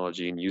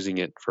technology and using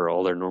it for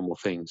all their normal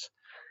things.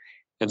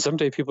 And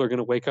someday people are going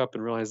to wake up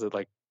and realize that,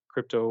 like,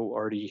 crypto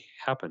already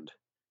happened,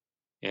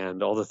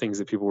 and all the things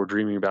that people were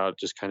dreaming about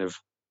just kind of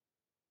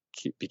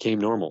became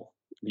normal,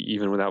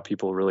 even without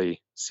people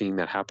really seeing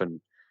that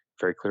happen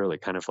very clearly.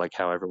 Kind of like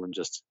how everyone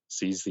just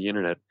sees the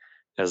internet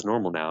as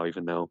normal now,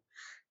 even though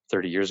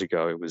 30 years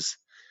ago it was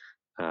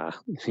a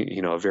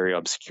very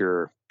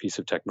obscure piece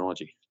of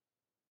technology.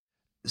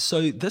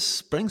 So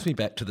this brings me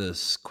back to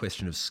this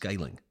question of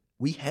scaling.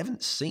 We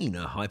haven't seen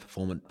a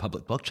high-performant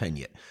public blockchain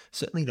yet,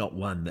 certainly not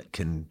one that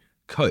can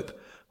cope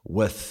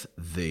with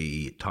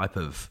the type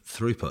of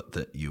throughput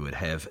that you would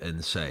have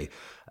in, say,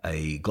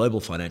 a global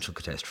financial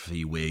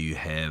catastrophe where you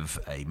have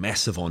a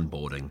massive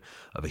onboarding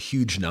of a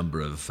huge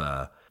number of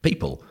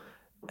people.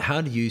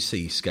 How do you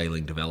see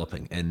scaling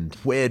developing, and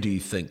where do you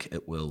think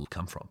it will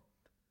come from?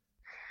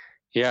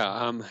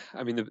 Yeah,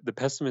 I mean, the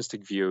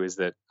pessimistic view is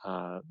that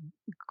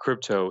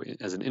crypto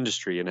as an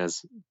industry and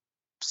as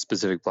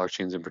specific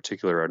blockchains in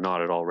particular are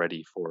not at all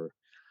ready for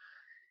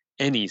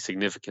any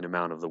significant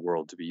amount of the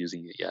world to be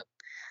using it yet.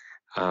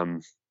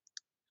 Um,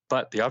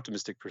 but the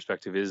optimistic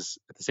perspective is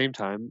at the same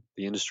time,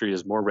 the industry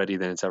is more ready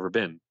than it's ever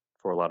been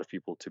for a lot of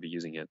people to be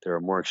using it. There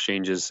are more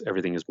exchanges,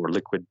 everything is more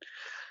liquid,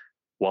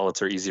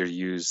 wallets are easier to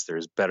use,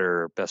 there's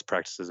better best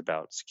practices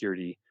about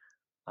security.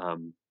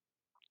 Um,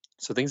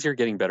 so things are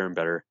getting better and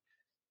better.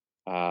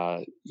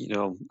 The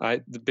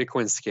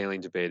Bitcoin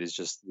scaling debate is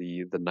just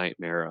the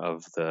nightmare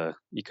of the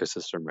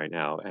ecosystem right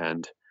now,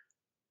 and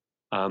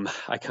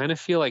I kind of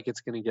feel like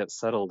it's going to get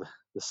settled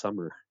this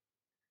summer.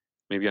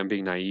 Maybe I'm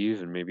being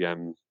naive, and maybe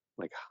I'm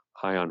like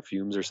high on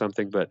fumes or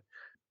something. But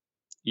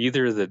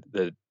either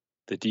the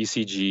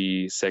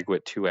DCG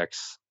SegWit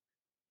 2x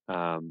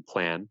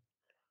plan,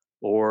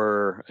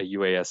 or a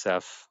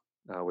UASF,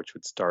 which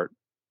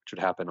would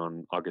happen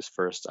on August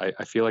 1st.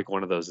 I feel like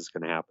one of those is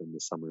going to happen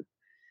this summer.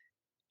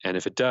 And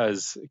if it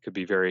does, it could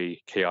be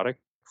very chaotic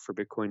for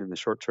Bitcoin in the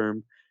short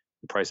term.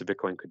 The price of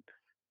Bitcoin could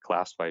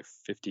collapse by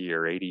 50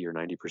 or 80 or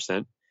 90%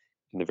 in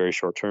the very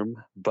short term.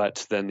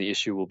 But then the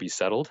issue will be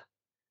settled.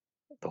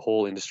 The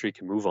whole industry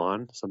can move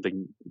on.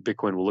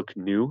 Bitcoin will look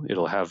new.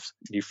 It'll have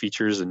new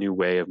features, a new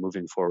way of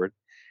moving forward,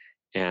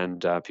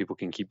 and people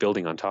can keep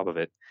building on top of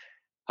it.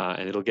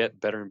 And it'll get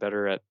better and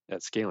better at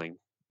scaling.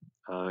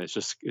 It's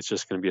just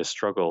going to be a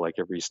struggle like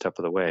every step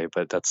of the way.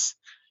 But that's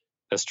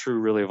true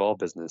really of all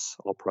business,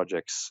 all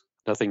projects.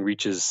 Nothing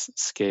reaches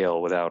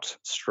scale without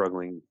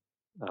struggling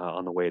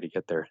on the way to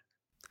get there.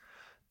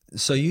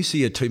 So you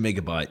see a 2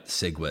 megabyte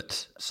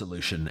SegWit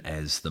solution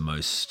as the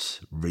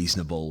most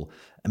reasonable.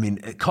 I mean,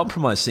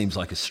 compromise seems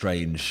like a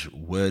strange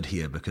word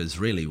here, because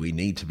really we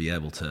need to be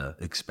able to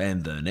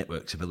expand the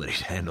network's ability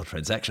to handle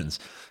transactions.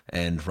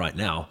 And right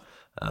now,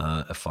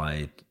 if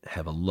I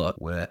have a look,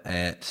 we're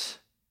at,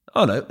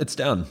 oh no, it's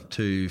down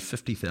to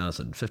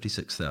 50,000,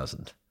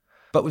 56,000.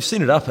 But we've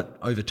seen it up at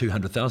over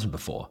 200,000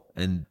 before,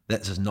 and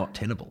that's just not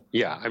tenable.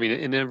 Yeah, I mean,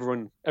 and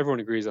everyone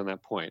agrees on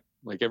that point.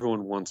 Like,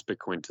 everyone wants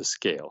Bitcoin to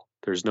scale.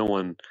 There's no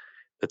one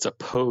that's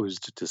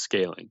opposed to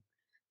scaling.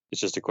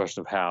 It's just a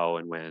question of how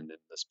and when and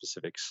the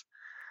specifics.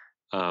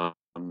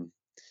 And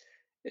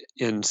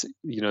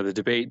the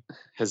debate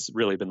has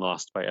really been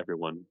lost by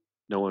everyone.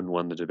 No one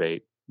won the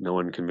debate. No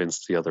one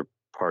convinced the other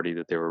party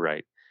that they were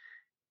right.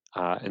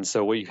 And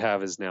so what you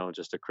have is now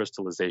just a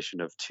crystallization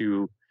of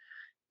two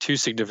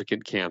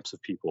significant camps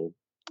of people.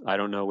 I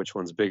don't know which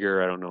one's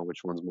bigger. I don't know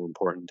which one's more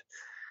important.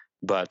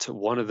 But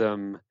one of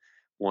them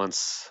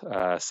wants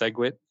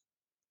SegWit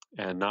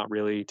and not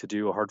really to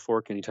do a hard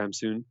fork anytime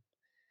soon.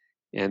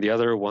 And the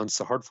other wants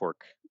a hard fork.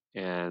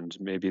 And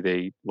maybe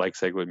they like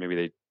SegWit,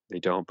 maybe they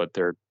don't, but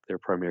their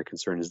primary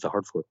concern is the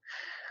hard fork.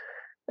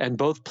 And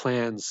both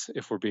plans,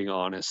 if we're being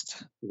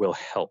honest, will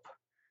help.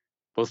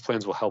 Both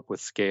plans will help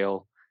with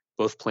scale.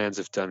 Both plans,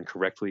 if done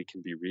correctly,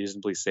 can be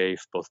reasonably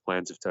safe. Both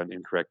plans, if done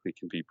incorrectly,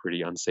 can be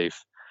pretty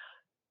unsafe.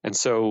 And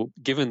so,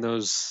 given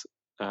those,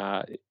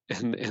 and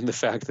the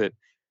fact that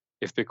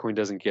if Bitcoin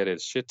doesn't get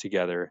its shit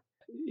together,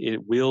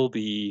 it will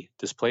be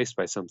displaced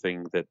by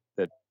something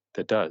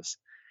that does.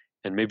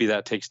 And maybe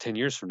that takes 10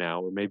 years from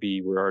now, or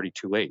maybe we're already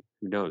too late.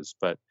 Who knows?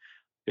 But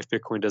if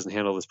Bitcoin doesn't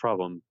handle this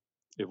problem,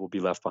 it will be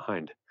left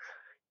behind.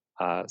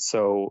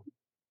 So,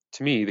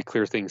 to me, the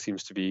clear thing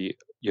seems to be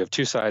you have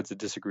two sides that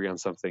disagree on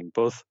something.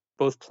 Both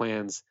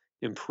plans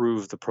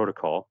improve the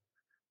protocol.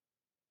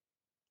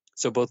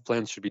 So both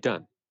plans should be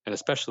done. And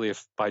especially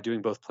if by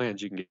doing both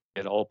plans, you can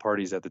get all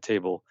parties at the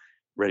table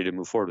ready to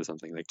move forward with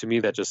something. Like, to me,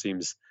 that just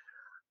seems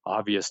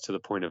obvious to the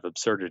point of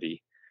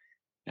absurdity.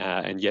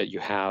 And yet you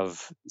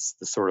have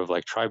the sort of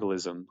like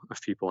tribalism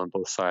of people on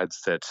both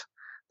sides that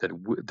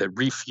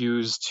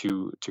refuse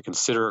to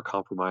consider a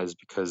compromise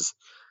because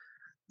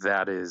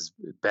that is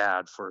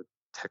bad for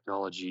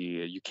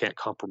technology. You can't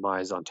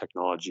compromise on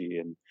technology,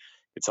 and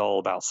it's all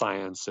about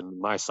science, and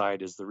my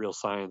side is the real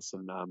science.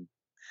 And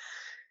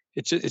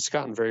it's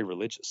gotten very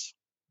religious.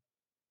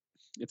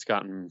 It's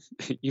gotten,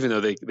 even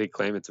though they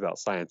claim it's about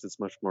science, it's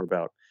much more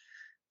about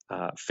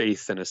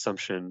faith and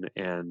assumption.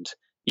 And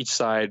each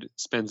side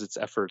spends its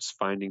efforts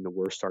finding the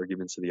worst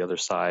arguments of the other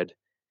side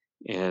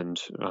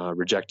and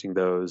rejecting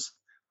those.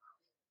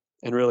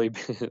 And really,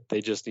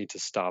 they just need to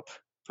stop,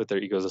 put their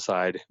egos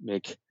aside,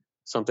 make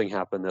something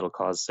happen that'll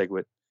cause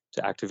SegWit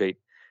to activate,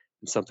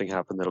 and something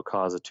happen that'll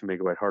cause a 2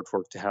 megabyte hard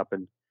fork to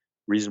happen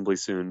reasonably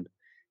soon.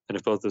 And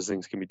if both those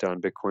things can be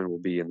done, Bitcoin will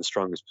be in the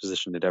strongest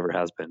position it ever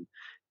has been.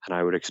 And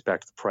I would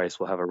expect the price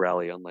will have a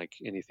rally unlike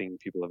anything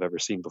people have ever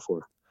seen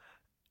before.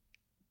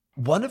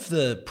 One of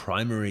the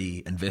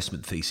primary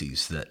investment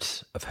theses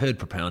that I've heard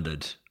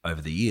propounded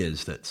over the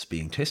years that's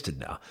being tested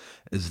now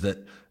is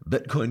that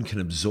Bitcoin can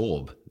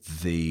absorb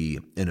the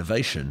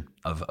innovation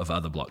of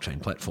other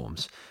blockchain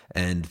platforms.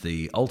 And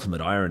the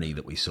ultimate irony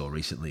that we saw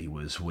recently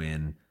was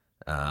when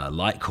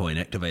Litecoin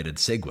activated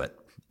SegWit,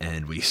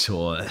 and we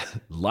saw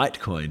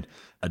Litecoin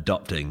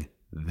adopting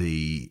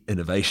the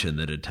innovation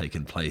that had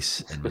taken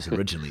place and was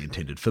originally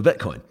intended for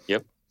Bitcoin.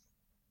 Yep.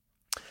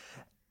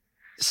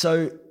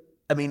 So,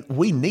 I mean,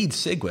 we need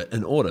SegWit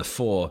in order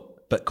for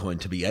Bitcoin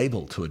to be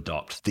able to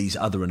adopt these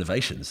other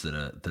innovations that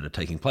are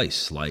taking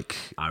place, like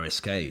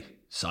RSK,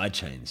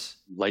 sidechains,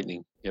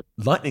 Lightning. Yep.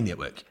 Lightning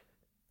Network.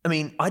 I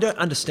mean, I don't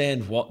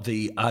understand what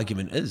the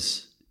argument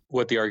is.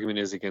 What the argument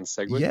is against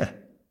SegWit? Yeah.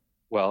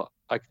 Well,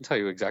 I can tell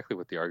you exactly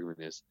what the argument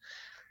is.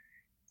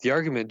 The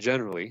argument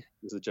generally,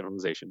 is a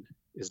generalization,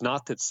 is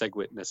not that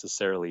SegWit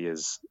necessarily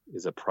is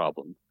a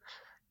problem.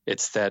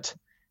 It's that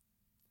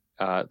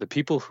the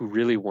people who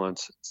really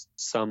want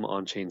some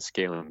on-chain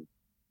scaling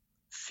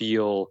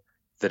feel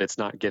that it's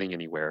not getting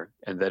anywhere,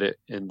 and that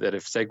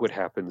if SegWit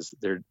happens,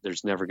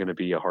 there's never going to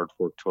be a hard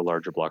fork to a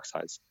larger block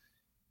size.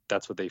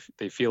 That's what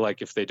they feel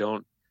like if they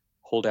don't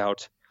hold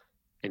out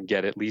and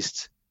get at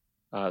least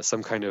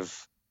some kind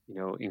of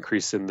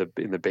increase in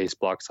the base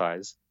block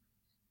size,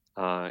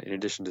 in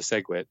addition to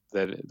SegWit,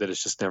 that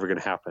it's just never going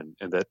to happen,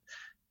 and that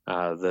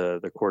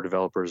the core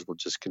developers will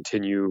just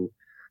continue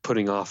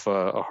putting off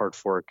a hard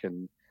fork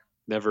and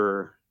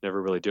never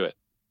really do it.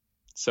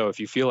 So if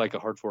you feel like a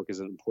hard fork is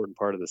an important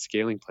part of the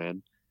scaling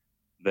plan,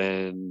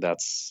 then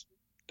that's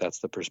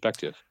the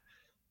perspective.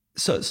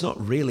 So it's not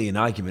really an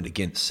argument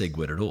against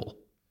SegWit at all.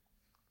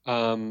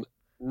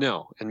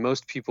 No, and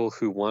most people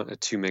who want a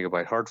 2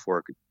 megabyte hard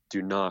fork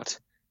are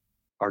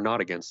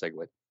not against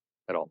SegWit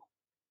at all.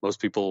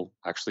 Most people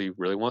actually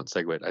really want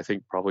SegWit. I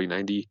think probably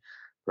 90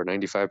 or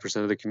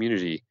 95% of the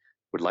community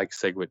would like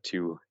SegWit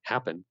to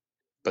happen.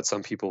 But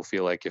some people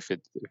feel like if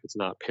it's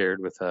not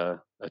paired with a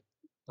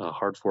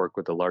hard fork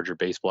with a larger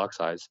base block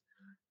size,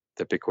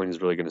 that Bitcoin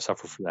is really going to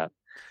suffer for that.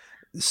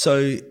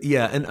 So,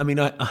 yeah, and I mean,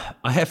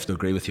 I have to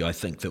agree with you. I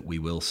think that we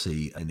will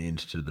see an end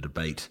to the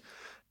debate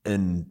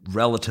in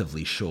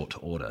relatively short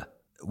order.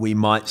 We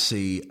might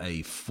see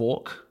a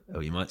fork, or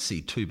we might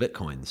see 2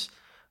 Bitcoins.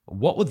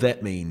 What would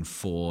that mean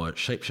for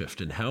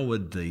Shapeshift, and how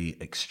would the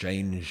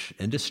exchange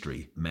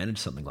industry manage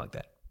something like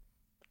that?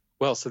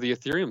 Well, so the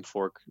Ethereum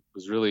fork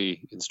was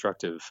really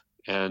instructive,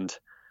 and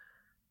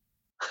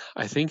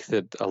I think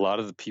that a lot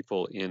of the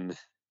people in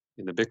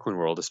the Bitcoin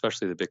world,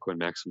 especially the Bitcoin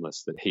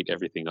maximalists that hate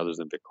everything other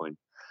than Bitcoin,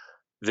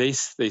 they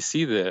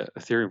see the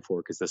Ethereum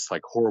fork as this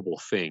like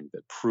horrible thing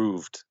that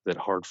proved that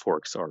hard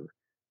forks are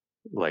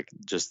like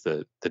just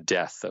the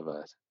death of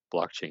a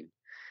blockchain,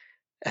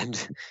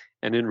 and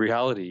in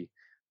reality,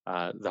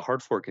 the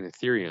hard fork in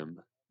Ethereum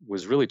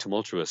was really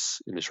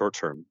tumultuous in the short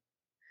term,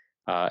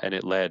 and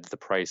it led the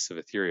price of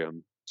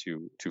Ethereum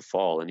to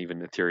fall, and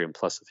even Ethereum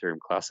plus Ethereum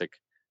Classic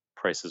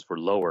prices were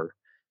lower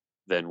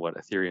than what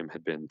Ethereum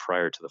had been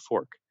prior to the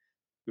fork.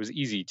 It was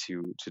easy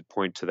to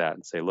point to that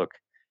and say, look,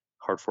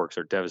 hard forks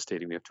are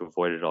devastating. We have to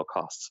avoid it at all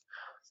costs.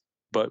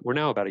 But we're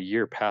now about a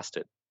year past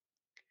it.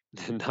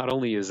 And not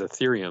only is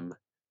Ethereum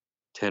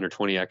 10 or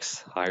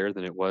 20x higher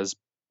than it was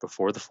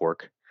before the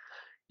fork,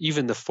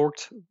 even the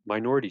forked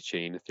minority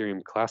chain,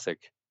 Ethereum Classic,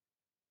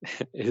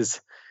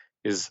 is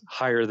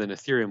higher than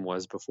Ethereum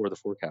was before the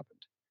fork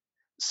happened.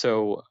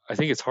 So I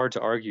think it's hard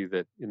to argue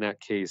that in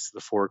that case,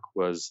 the fork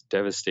was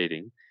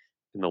devastating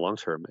in the long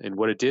term. And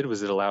what it did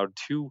was it allowed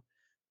two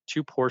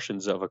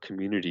portions of a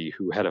community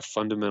who had a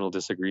fundamental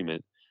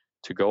disagreement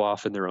to go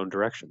off in their own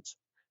directions.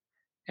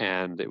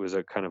 And it was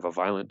a kind of a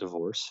violent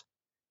divorce,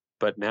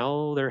 but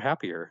now they're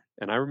happier.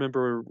 And I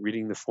remember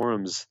reading the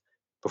forums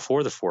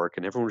before the fork,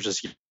 and everyone was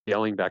just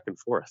yelling back and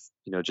forth,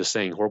 just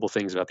saying horrible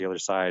things about the other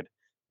side,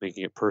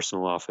 making it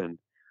personal often.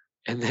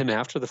 And then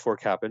after the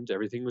fork happened,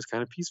 everything was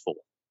kind of peaceful.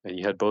 And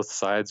you had both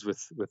sides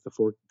with the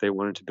fork they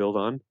wanted to build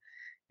on,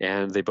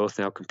 and they both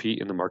now compete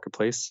in the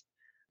marketplace,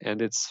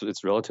 and it's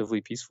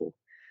relatively peaceful.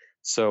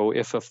 So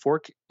if a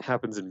fork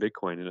happens in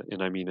Bitcoin,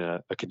 and I mean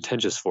a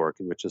contentious fork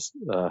in which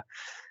a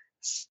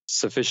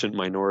sufficient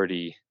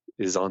minority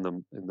is on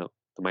the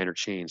minor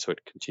chain, so it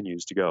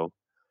continues to go,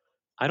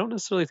 I don't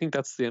necessarily think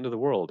that's the end of the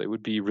world. It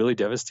would be really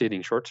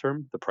devastating short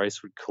term. The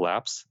price would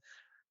collapse.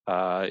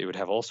 It would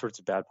have all sorts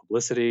of bad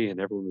publicity, and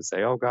everyone would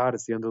say, "Oh God,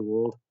 it's the end of the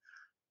world."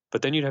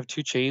 But then you'd have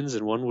 2 chains,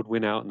 and one would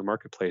win out in the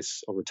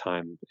marketplace over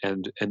time.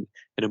 And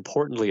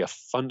importantly, a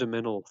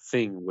fundamental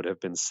thing would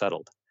have been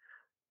settled,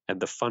 and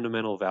the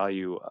fundamental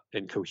value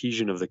and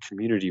cohesion of the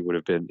community would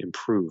have been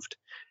improved.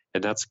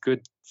 And that's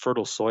good,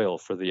 fertile soil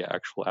for the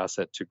actual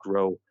asset to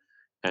grow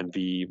and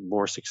be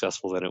more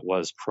successful than it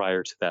was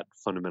prior to that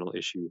fundamental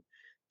issue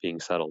being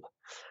settled.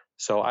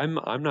 So I'm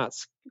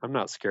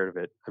not scared of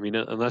it. I mean,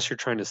 unless you're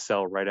trying to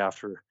sell right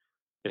after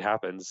it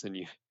happens and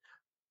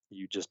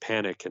you just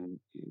panic,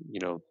 and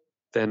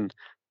then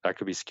that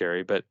could be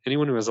scary. But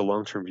anyone who has a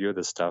long-term view of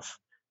this stuff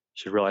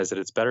should realize that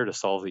it's better to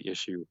solve the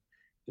issue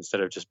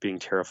instead of just being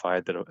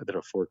terrified that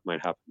a fork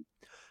might happen.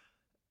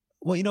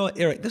 Well, you know what,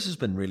 Eric, this has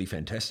been really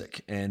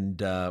fantastic,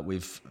 and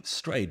we've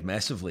strayed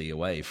massively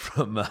away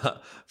from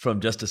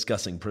just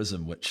discussing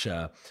Prism, which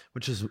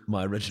is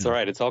my original. It's all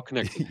right. It's all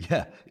connected.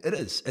 Yeah, it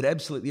is. It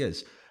absolutely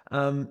is.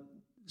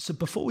 So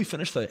before we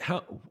finish, though,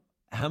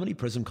 how many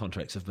Prism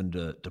contracts have been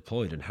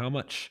deployed, and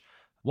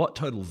what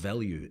total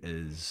value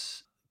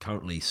is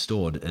currently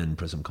stored in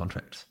Prism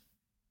contracts?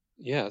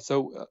 Yeah,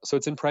 so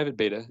it's in private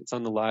beta. It's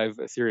on the live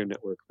Ethereum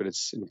network, but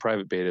it's in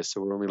private beta,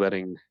 so we're only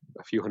letting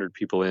a few hundred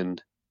people in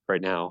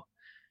right now.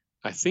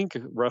 I think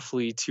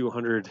roughly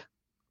 200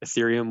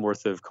 Ethereum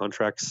worth of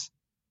contracts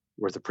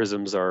worth of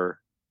Prisms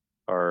are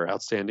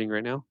outstanding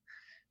right now,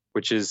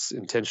 which is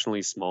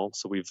intentionally small.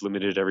 So we've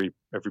limited every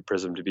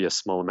Prism to be a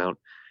small amount,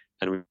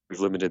 and we've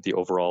limited the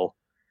overall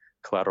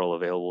collateral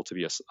available to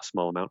be a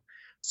small amount.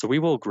 So we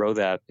will grow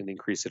that and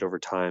increase it over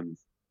time.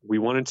 We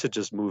wanted to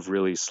just move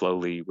really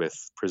slowly with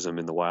Prism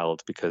in the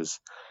wild because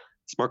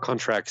smart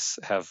contracts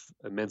have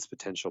immense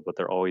potential, but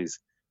they're also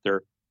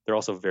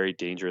very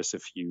dangerous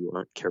if you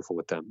aren't careful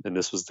with them. And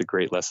this was the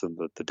great lesson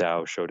that the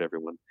DAO showed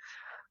everyone.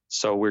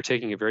 So we're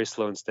taking it very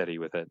slow and steady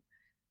with it.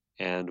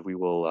 And we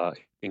will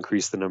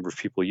increase the number of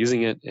people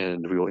using it,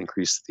 and we will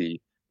increase the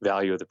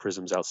value of the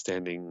Prisms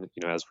outstanding,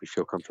 as we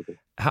feel comfortable.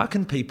 How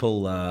can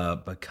people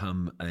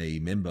become a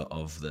member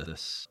of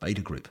this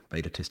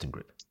beta testing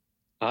group?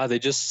 They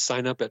just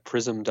sign up at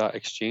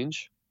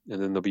prism.exchange,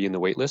 and then they'll be in the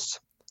wait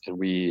list. And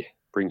we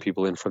bring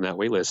people in from that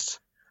wait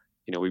list.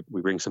 We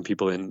bring some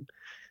people in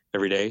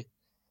every day,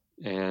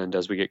 and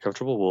as we get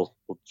comfortable,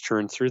 we'll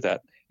churn through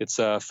that. It's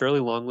a fairly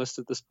long list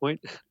at this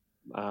point,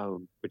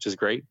 which is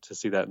great to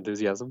see that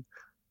enthusiasm.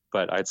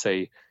 But I'd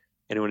say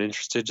anyone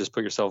interested, just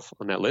put yourself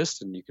on that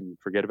list, and you can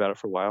forget about it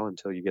for a while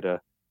until you get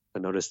a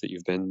notice that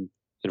you've been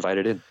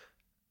invited in.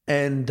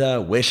 And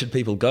where should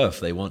people go if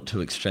they want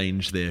to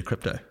exchange their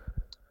crypto?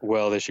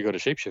 Well, they should go to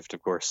Shapeshift,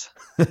 of course.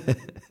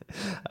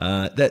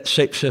 That's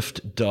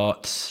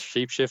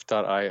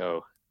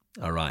Shapeshift.io.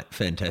 All right,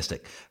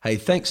 fantastic. Hey,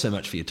 thanks so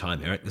much for your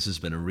time, Eric. This has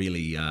been a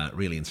really,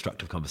 really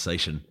instructive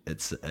conversation.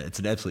 It's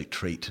an absolute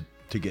treat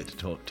to get to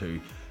talk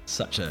to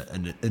such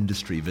an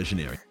industry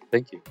visionary.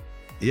 Thank you.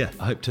 Yeah,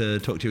 I hope to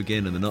talk to you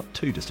again in the not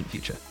too distant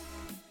future.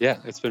 Yeah,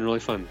 it's been really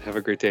fun. Have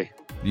a great day.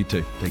 You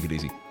too. Take it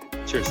easy.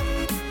 Cheers.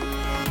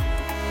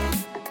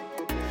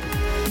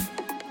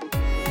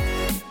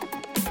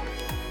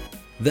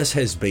 This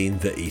has been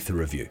the Ether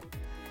Review.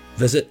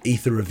 Visit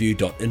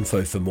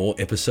etherreview.info for more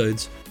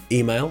episodes,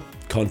 email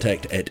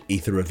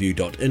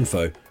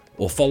contact@etherreview.info,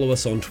 or follow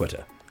us on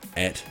Twitter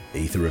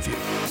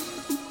 @etherreview.